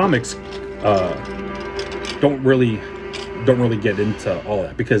the comics don't really get into all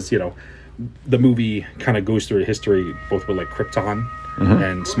that because the movie kind of goes through a history both with like Krypton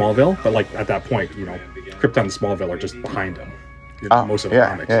and Smallville, but like at that point, Krypton and Smallville are just behind him. Most of the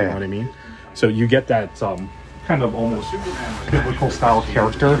comics, you know what I mean? So you get that kind of almost biblical style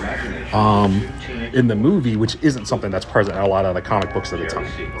character in the movie, which isn't something that's present in a lot of the comic books at the time.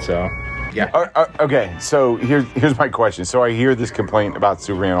 So. Yeah. Okay, so here's my question. So I hear this complaint about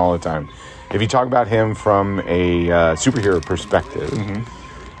Superman all the time. If you talk about him from a superhero perspective,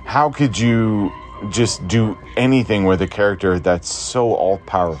 how could you just do anything with a character that's so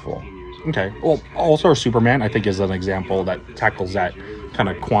all-powerful? Okay, well, All-Star Superman, I think, is an example that tackles that kind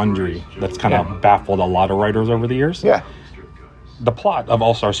of quandary that's kind of baffled a lot of writers over the years. Yeah. The plot of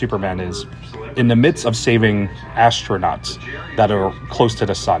All-Star Superman is, in the midst of saving astronauts that are close to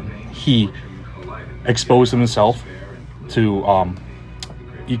the sun, he exposed himself to,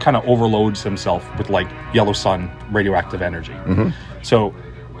 he kind of overloads himself with like yellow sun radioactive energy. So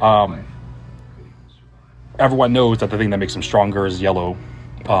everyone knows that the thing that makes him stronger is yellow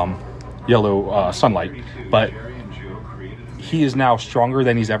sunlight, but he is now stronger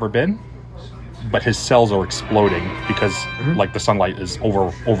than he's ever been, but his cells are exploding because like the sunlight is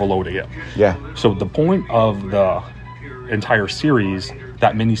overloading it. Yeah. So the point of the entire series,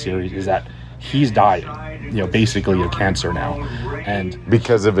 that miniseries, is that he's dying, basically of cancer now, and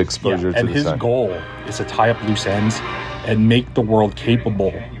because of exposure to and the his sun. goal is to tie up loose ends and make the world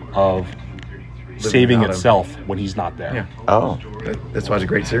capable of saving itself when he's not there. Yeah. Oh, that's why it's a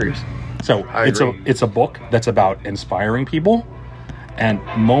great series. So it's a book that's about inspiring people and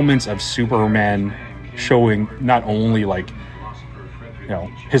moments of Superman showing not only like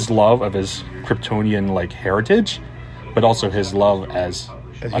his love of his Kryptonian like heritage, but also his love as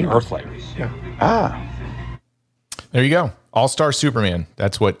an Earthling. Yeah. There you go. All-Star Superman.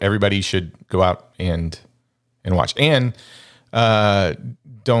 That's what everybody should go out and watch. And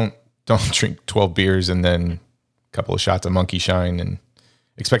don't drink 12 beers and then a couple of shots of Monkey Shine and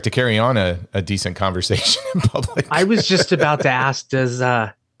expect to carry on a decent conversation in public. I was just about to ask, does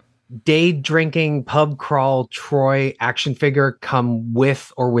day drinking pub crawl Troy action figure come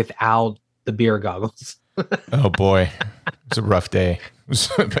with or without the beer goggles? Oh boy, it was a rough day.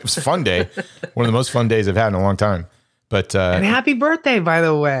 It was a fun day. One of the most fun days I've had in a long time. But and happy birthday, by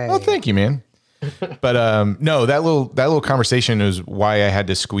the way. Oh, thank you, man. But no, that little conversation is why I had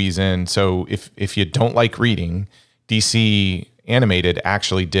to squeeze in. So if you don't like reading, DC Animated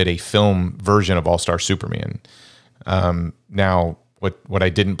actually did a film version of All-Star Superman. Now, what I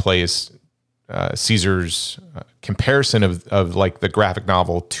didn't play is Caesar's comparison of like the graphic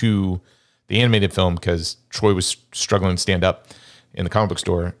novel to the animated film, because Troy was struggling to stand up in the comic book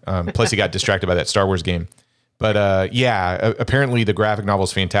store. Plus, he got distracted by that Star Wars game. But apparently the graphic novel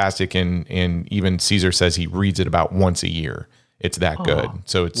is fantastic, and even Caesar says he reads it about once a year. It's that good.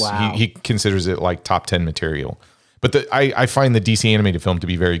 So it's he considers it like top 10 material. But I find the DC animated film to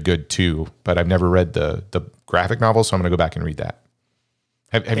be very good too. But I've never read the graphic novel, so I'm going to go back and read that.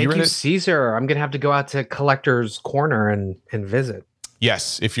 Have you read it? Caesar. I'm going to have to go out to Collector's Corner and visit.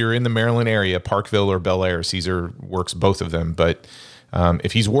 Yes, if you're in the Maryland area, Parkville or Bel Air, Caesar works both of them. But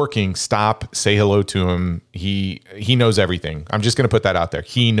if he's working, stop, say hello to him. He knows everything. I'm just going to put that out there.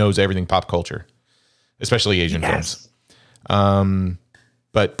 He knows everything pop culture, especially Asian films.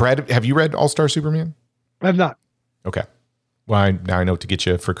 But Brad, have you read All-Star Superman? I have not. Okay. Well, now I know what to get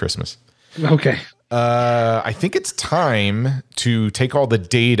you for Christmas. Okay. I think it's time to take all the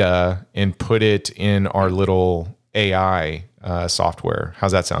data and put it in our little AI software.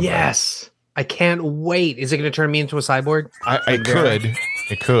 How's that sound? Yes. I can't wait. Is it going to turn me into a cyborg?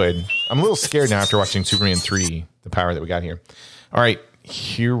 It could. I'm a little scared now after watching Superman 3, the power that we got here. All right,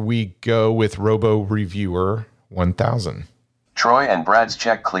 here we go with Robo Reviewer 1000. Troy and Brad's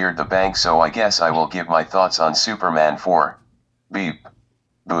check cleared the bank, so I guess I will give my thoughts on Superman 4. Beep.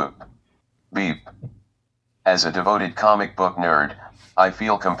 Boop. Beep. As a devoted comic book nerd, I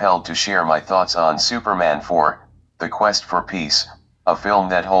feel compelled to share my thoughts on Superman 4, The Quest for Peace, a film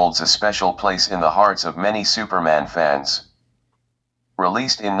that holds a special place in the hearts of many Superman fans.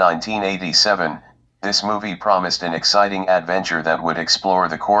 Released in 1987, this movie promised an exciting adventure that would explore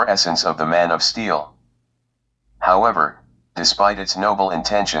the core essence of the Man of Steel. However, despite its noble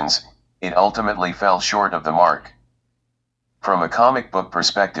intentions, it ultimately fell short of the mark. From a comic book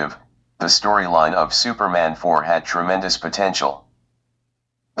perspective, the storyline of Superman 4 had tremendous potential.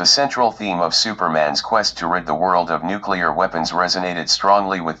 The central theme of Superman's quest to rid the world of nuclear weapons resonated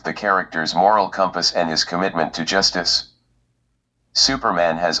strongly with the character's moral compass and his commitment to justice.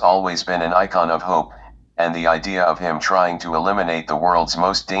 Superman has always been an icon of hope, and the idea of him trying to eliminate the world's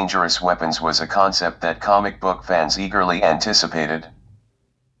most dangerous weapons was a concept that comic book fans eagerly anticipated.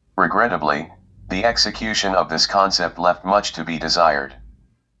 Regrettably, the execution of this concept left much to be desired.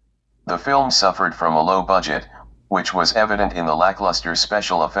 The film suffered from a low budget, which was evident in the lackluster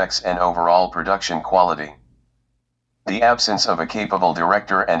special effects and overall production quality. The absence of a capable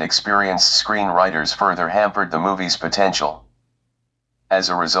director and experienced screenwriters further hampered the movie's potential. As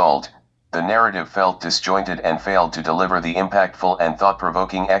a result, the narrative felt disjointed and failed to deliver the impactful and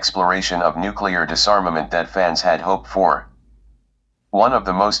thought-provoking exploration of nuclear disarmament that fans had hoped for. One of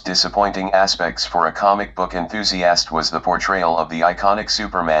the most disappointing aspects for a comic book enthusiast was the portrayal of the iconic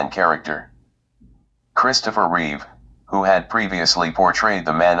Superman character. Christopher Reeve, who had previously portrayed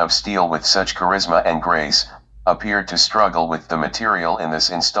the Man of Steel with such charisma and grace, appeared to struggle with the material in this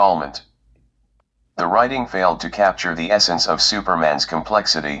installment. The writing failed to capture the essence of Superman's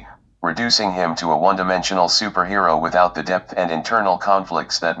complexity, reducing him to a one-dimensional superhero without the depth and internal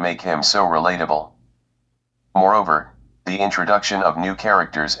conflicts that make him so relatable. Moreover, the introduction of new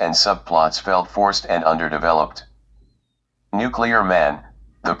characters and subplots felt forced and underdeveloped. Nuclear Man,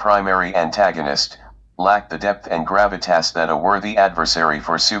 the primary antagonist, lacked the depth and gravitas that a worthy adversary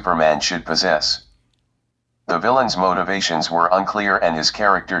for Superman should possess. The villain's motivations were unclear and his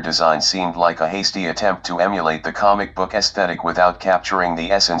character design seemed like a hasty attempt to emulate the comic book aesthetic without capturing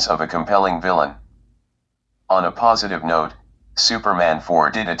the essence of a compelling villain. On a positive note, Superman 4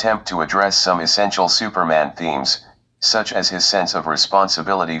 did attempt to address some essential Superman themes, such as his sense of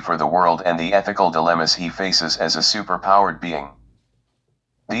responsibility for the world and the ethical dilemmas he faces as a superpowered being.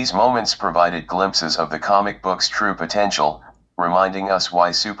 These moments provided glimpses of the comic book's true potential, reminding us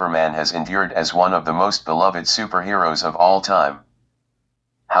why Superman has endured as one of the most beloved superheroes of all time.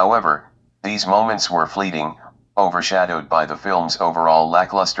 However, these moments were fleeting, overshadowed by the film's overall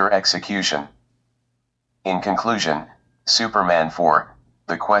lackluster execution. In conclusion, Superman 4,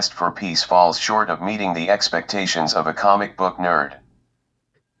 The Quest for Peace falls short of meeting the expectations of a comic book nerd.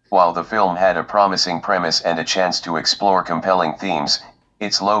 While the film had a promising premise and a chance to explore compelling themes,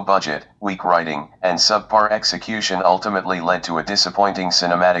 its low budget, weak writing, and subpar execution ultimately led to a disappointing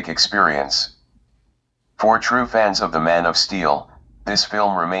cinematic experience. For true fans of the Man of Steel, this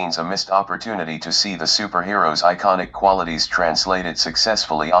film remains a missed opportunity to see the superhero's iconic qualities translated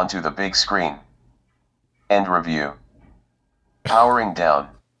successfully onto the big screen. End review. Powering down.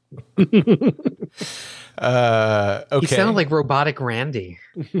 Okay. He sounded like robotic Randy.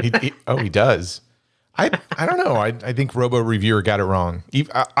 He does. I don't know. I think Robo Reviewer got it wrong.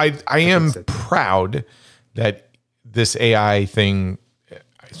 I am proud that this AI thing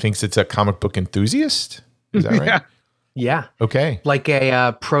thinks it's a comic book enthusiast. Is that right? Yeah. Okay. Like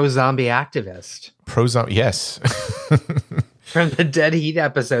a pro-zombie activist. Pro-zombie, yes. From the Dead Heat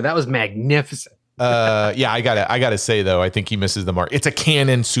episode. That was magnificent. Yeah, I gotta say though, I think he misses the mark. It's a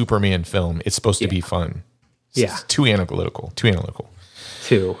canon Superman film. It's supposed to be fun. It's too analytical.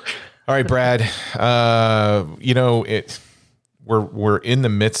 All right, Brad. We're in the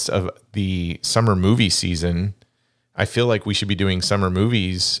midst of the summer movie season. I feel like we should be doing summer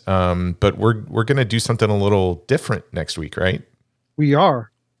movies, but we're gonna do something a little different next week, right? We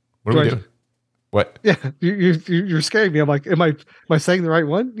are. What are we doing? What? Yeah, you're scaring me. I'm like, am I saying the right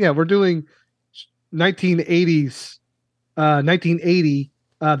one? Yeah, we're doing 1980s, 1980,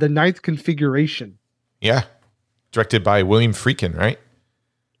 The Ninth Configuration. Yeah, directed by William Friedkin, right?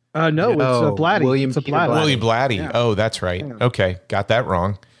 No, it's Blatty. William Blatty. Yeah. Oh, that's right. Yeah. Okay, got that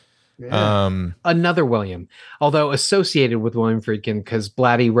wrong. Yeah. Another William, although associated with William Friedkin because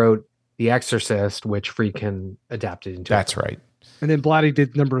Blatty wrote The Exorcist, which Friedkin adapted into. That's right. And then Blatty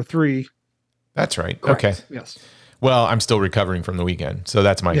did number 3. That's right. Correct. Okay. Yes. Well, I'm still recovering from the weekend, so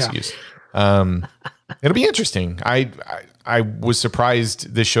that's my excuse. It'll be interesting. I was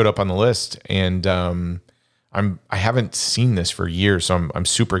surprised this showed up on the list, and I haven't seen this for years, so I'm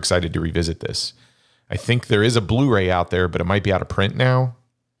super excited to revisit this. I think there is a Blu-ray out there, but it might be out of print now.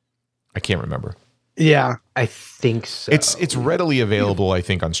 I can't remember. Yeah, I think so. It's readily available, I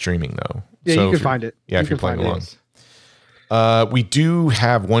think, on streaming though. Yeah, so you can find it. Yeah, if you're playing along. We do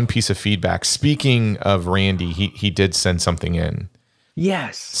have one piece of feedback. Speaking of Randy, he did send something in.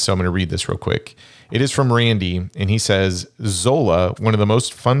 Yes. So I'm going to read this real quick. It is from Randy, and he says, Zola, one of the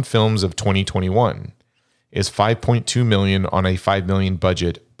most fun films of 2021. Is $5.2 million on a $5 million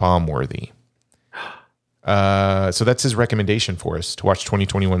budget bomb worthy? So that's his recommendation for us to watch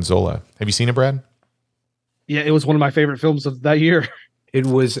 2021 Zola. Have you seen it, Brad? Yeah, it was one of my favorite films of that year. It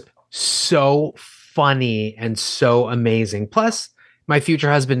was so funny and so amazing. Plus, my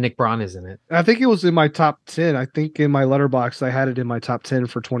future husband Nick Braun is in it. I think it was in my top 10. I think in my letterbox, I had it in my top 10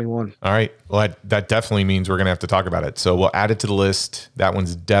 for 21. All right. Well, that definitely means we're going to have to talk about it. So we'll add it to the list. That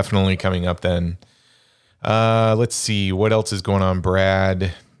one's definitely coming up then. Let's see. What else is going on,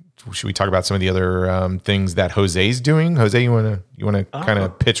 Brad? Should we talk about some of the other things that Jose's doing? Jose, you want to kind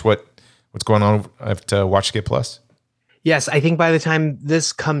of pitch what's going on at WatchSkip Plus? Yes, I think by the time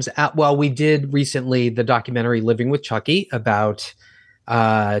this comes out, well, we did recently the documentary Living with Chucky about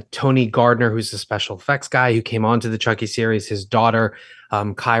Tony Gardner, who's a special effects guy who came onto the Chucky series. His daughter,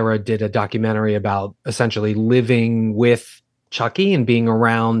 Kyra, did a documentary about essentially living with Chucky and being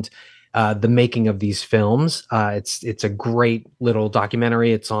around the making of these films. It's a great little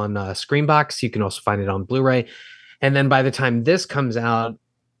documentary. It's on Screenbox. You can also find it on Blu-ray. And then by the time this comes out,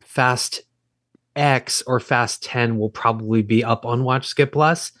 Fast X or Fast 10 will probably be up on WatchSkip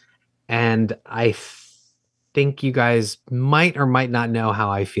Plus. And I think you guys might or might not know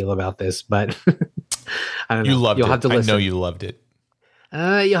how I feel about this, but I don't know. You loved You'll it. have to listen. I know you loved it.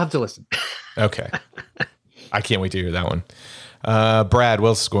 You'll have to listen. Okay. I can't wait to hear that one. Brad, what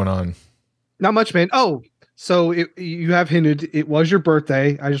else is going on? Not much, man. Oh, so you have hinted it was your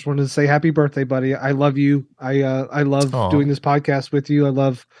birthday. I just wanted to say happy birthday, buddy. I love you. I love doing this podcast with you. I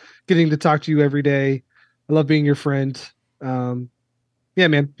love getting to talk to you every day. I love being your friend. Yeah,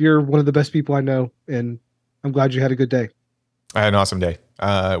 man, you're one of the best people I know, and I'm glad you had a good day. I had an awesome day.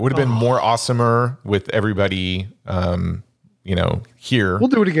 It would have been more awesomer with everybody, here. We'll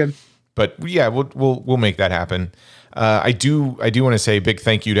do it again. But yeah, we'll make that happen. I do want to say a big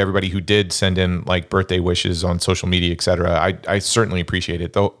thank you to everybody who did send in like birthday wishes on social media, etc. I certainly appreciate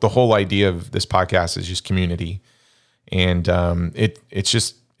it. The whole idea of this podcast is just community, and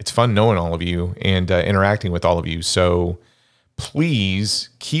it's fun knowing all of you and interacting with all of you. So please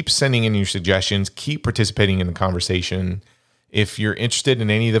keep sending in your suggestions, keep participating in the conversation. If you're interested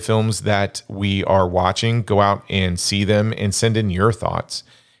in any of the films that we are watching, go out and see them and send in your thoughts.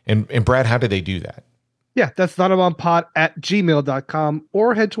 And Brad, how do they do that? Yeah, that's notabombpod@gmail.com,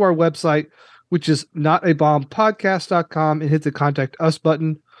 or head to our website, which is notabombpodcast.com, and hit the contact us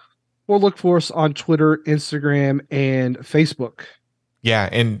button, or look for us on Twitter, Instagram, and Facebook. Yeah.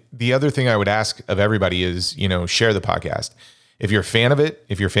 And the other thing I would ask of everybody is, share the podcast. If you're a fan of it,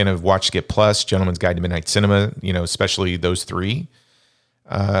 if you're a fan of WatchSkip Plus, Gentleman's Guide to Midnight Cinema, especially those three,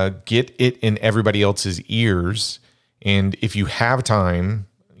 get it in everybody else's ears. And if you have time,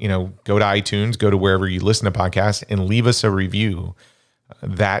 go to iTunes, go to wherever you listen to podcasts and leave us a review.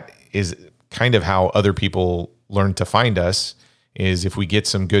 That is kind of how other people learn to find us, is if we get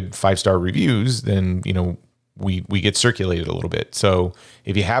some good 5-star reviews, then, we get circulated a little bit. So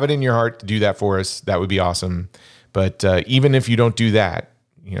if you have it in your heart to do that for us, that would be awesome. But even if you don't do that,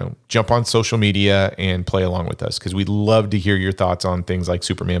 jump on social media and play along with us, because we'd love to hear your thoughts on things like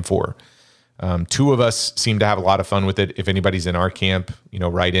Superman 4. Two of us seem to have a lot of fun with it. If anybody's in our camp,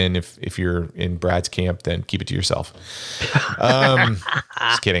 write in. If you're in Brad's camp, then keep it to yourself.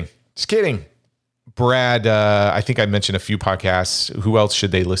 Just kidding. Brad, I think I mentioned a few podcasts. Who else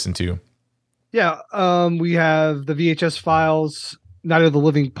should they listen to? Yeah, we have the VHS Files, Night of the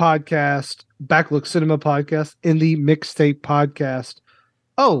Living podcast, Backlook Cinema podcast, and the Mixtape podcast.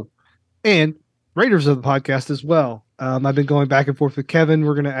 Oh, and Raiders of the podcast as well. I've been going back and forth with Kevin.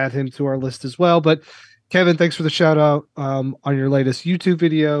 We're going to add him to our list as well. But Kevin, thanks for the shout out on your latest YouTube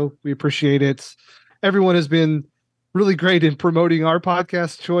video. We appreciate it. Everyone has been really great in promoting our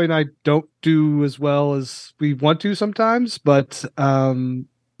podcast. Troy and I don't do as well as we want to sometimes, but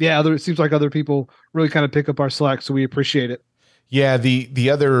it seems like other people really kind of pick up our slack, so we appreciate it. Yeah, the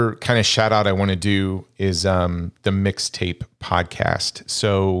other kind of shout out I want to do is the Mixtape podcast.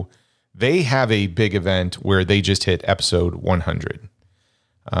 So they have a big event where they just hit episode 100.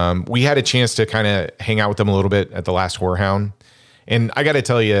 We had a chance to kind of hang out with them a little bit at the last Horror Hound. And I got to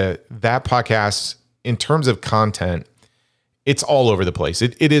tell you, that podcast, in terms of content, it's all over the place.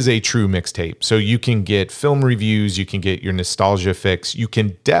 It is a true mixtape. So you can get film reviews, you can get your nostalgia fix. You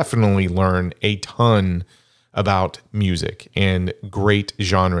can definitely learn a ton about music and great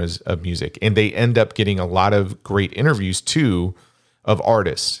genres of music. And they end up getting a lot of great interviews too of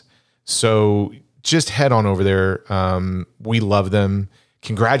artists. So just head on over there. We love them.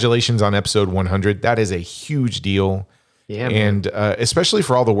 Congratulations on episode 100. That is a huge deal. Yeah, and especially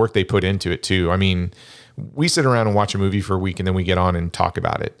for all the work they put into it too. I mean, we sit around and watch a movie for a week and then we get on and talk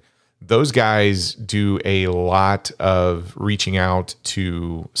about it. those guys do a lot of reaching out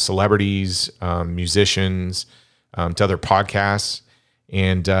to celebrities, musicians, to other podcasts,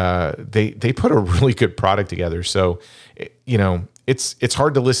 and they put a really good product together. So, it's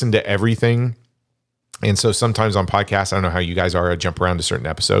hard to listen to everything. And so sometimes on podcasts, I don't know how you guys are, I jump around to certain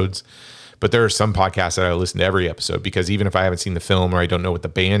episodes, but there are some podcasts that I listen to every episode because even if I haven't seen the film or I don't know what the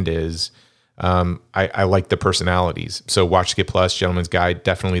band is, I like the personalities. So Watch Skip Plus, Gentleman's Guide,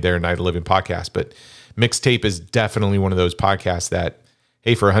 definitely there, Night of the Living podcast. But Mixtape is definitely one of those podcasts that,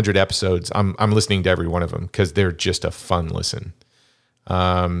 hey, for 100 episodes, I'm listening to every one of them because they're just a fun listen.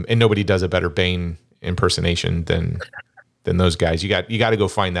 And nobody does a better Bane impersonation than those guys. You got to go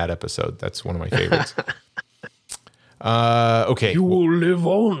find that episode. That's one of my favorites. Okay. You will live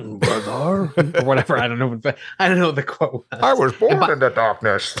on, brother. Or whatever. I don't know what the quote was. I was born in the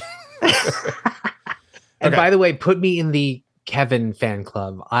darkness. And by the way, put me in the Kevin fan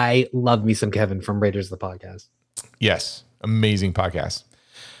club. I love me some Kevin from Raiders of the Podcast. Yes. Amazing podcast.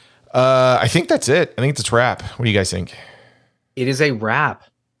 I think that's it. I think it's a wrap. What do you guys think? It is a wrap.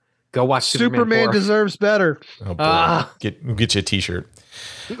 Go watch Superman 4. deserves better. Oh boy. Get you a t-shirt.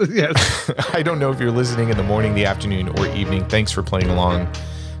 Yes. I don't know if you're listening in the morning, the afternoon, or evening. Thanks for playing along.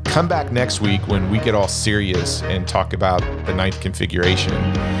 Come back next week when we get all serious and talk about the Ninth Configuration.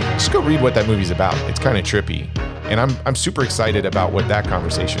 Just go read what that movie's about. It's kind of trippy. And I'm super excited about what that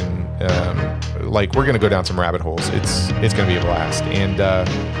conversation, we're going to go down some rabbit holes. It's going to be a blast. And,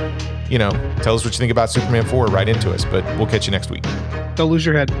 tell us what you think about Superman 4 right into us. But we'll catch you next week. Don't lose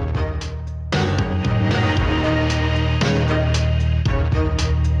your head.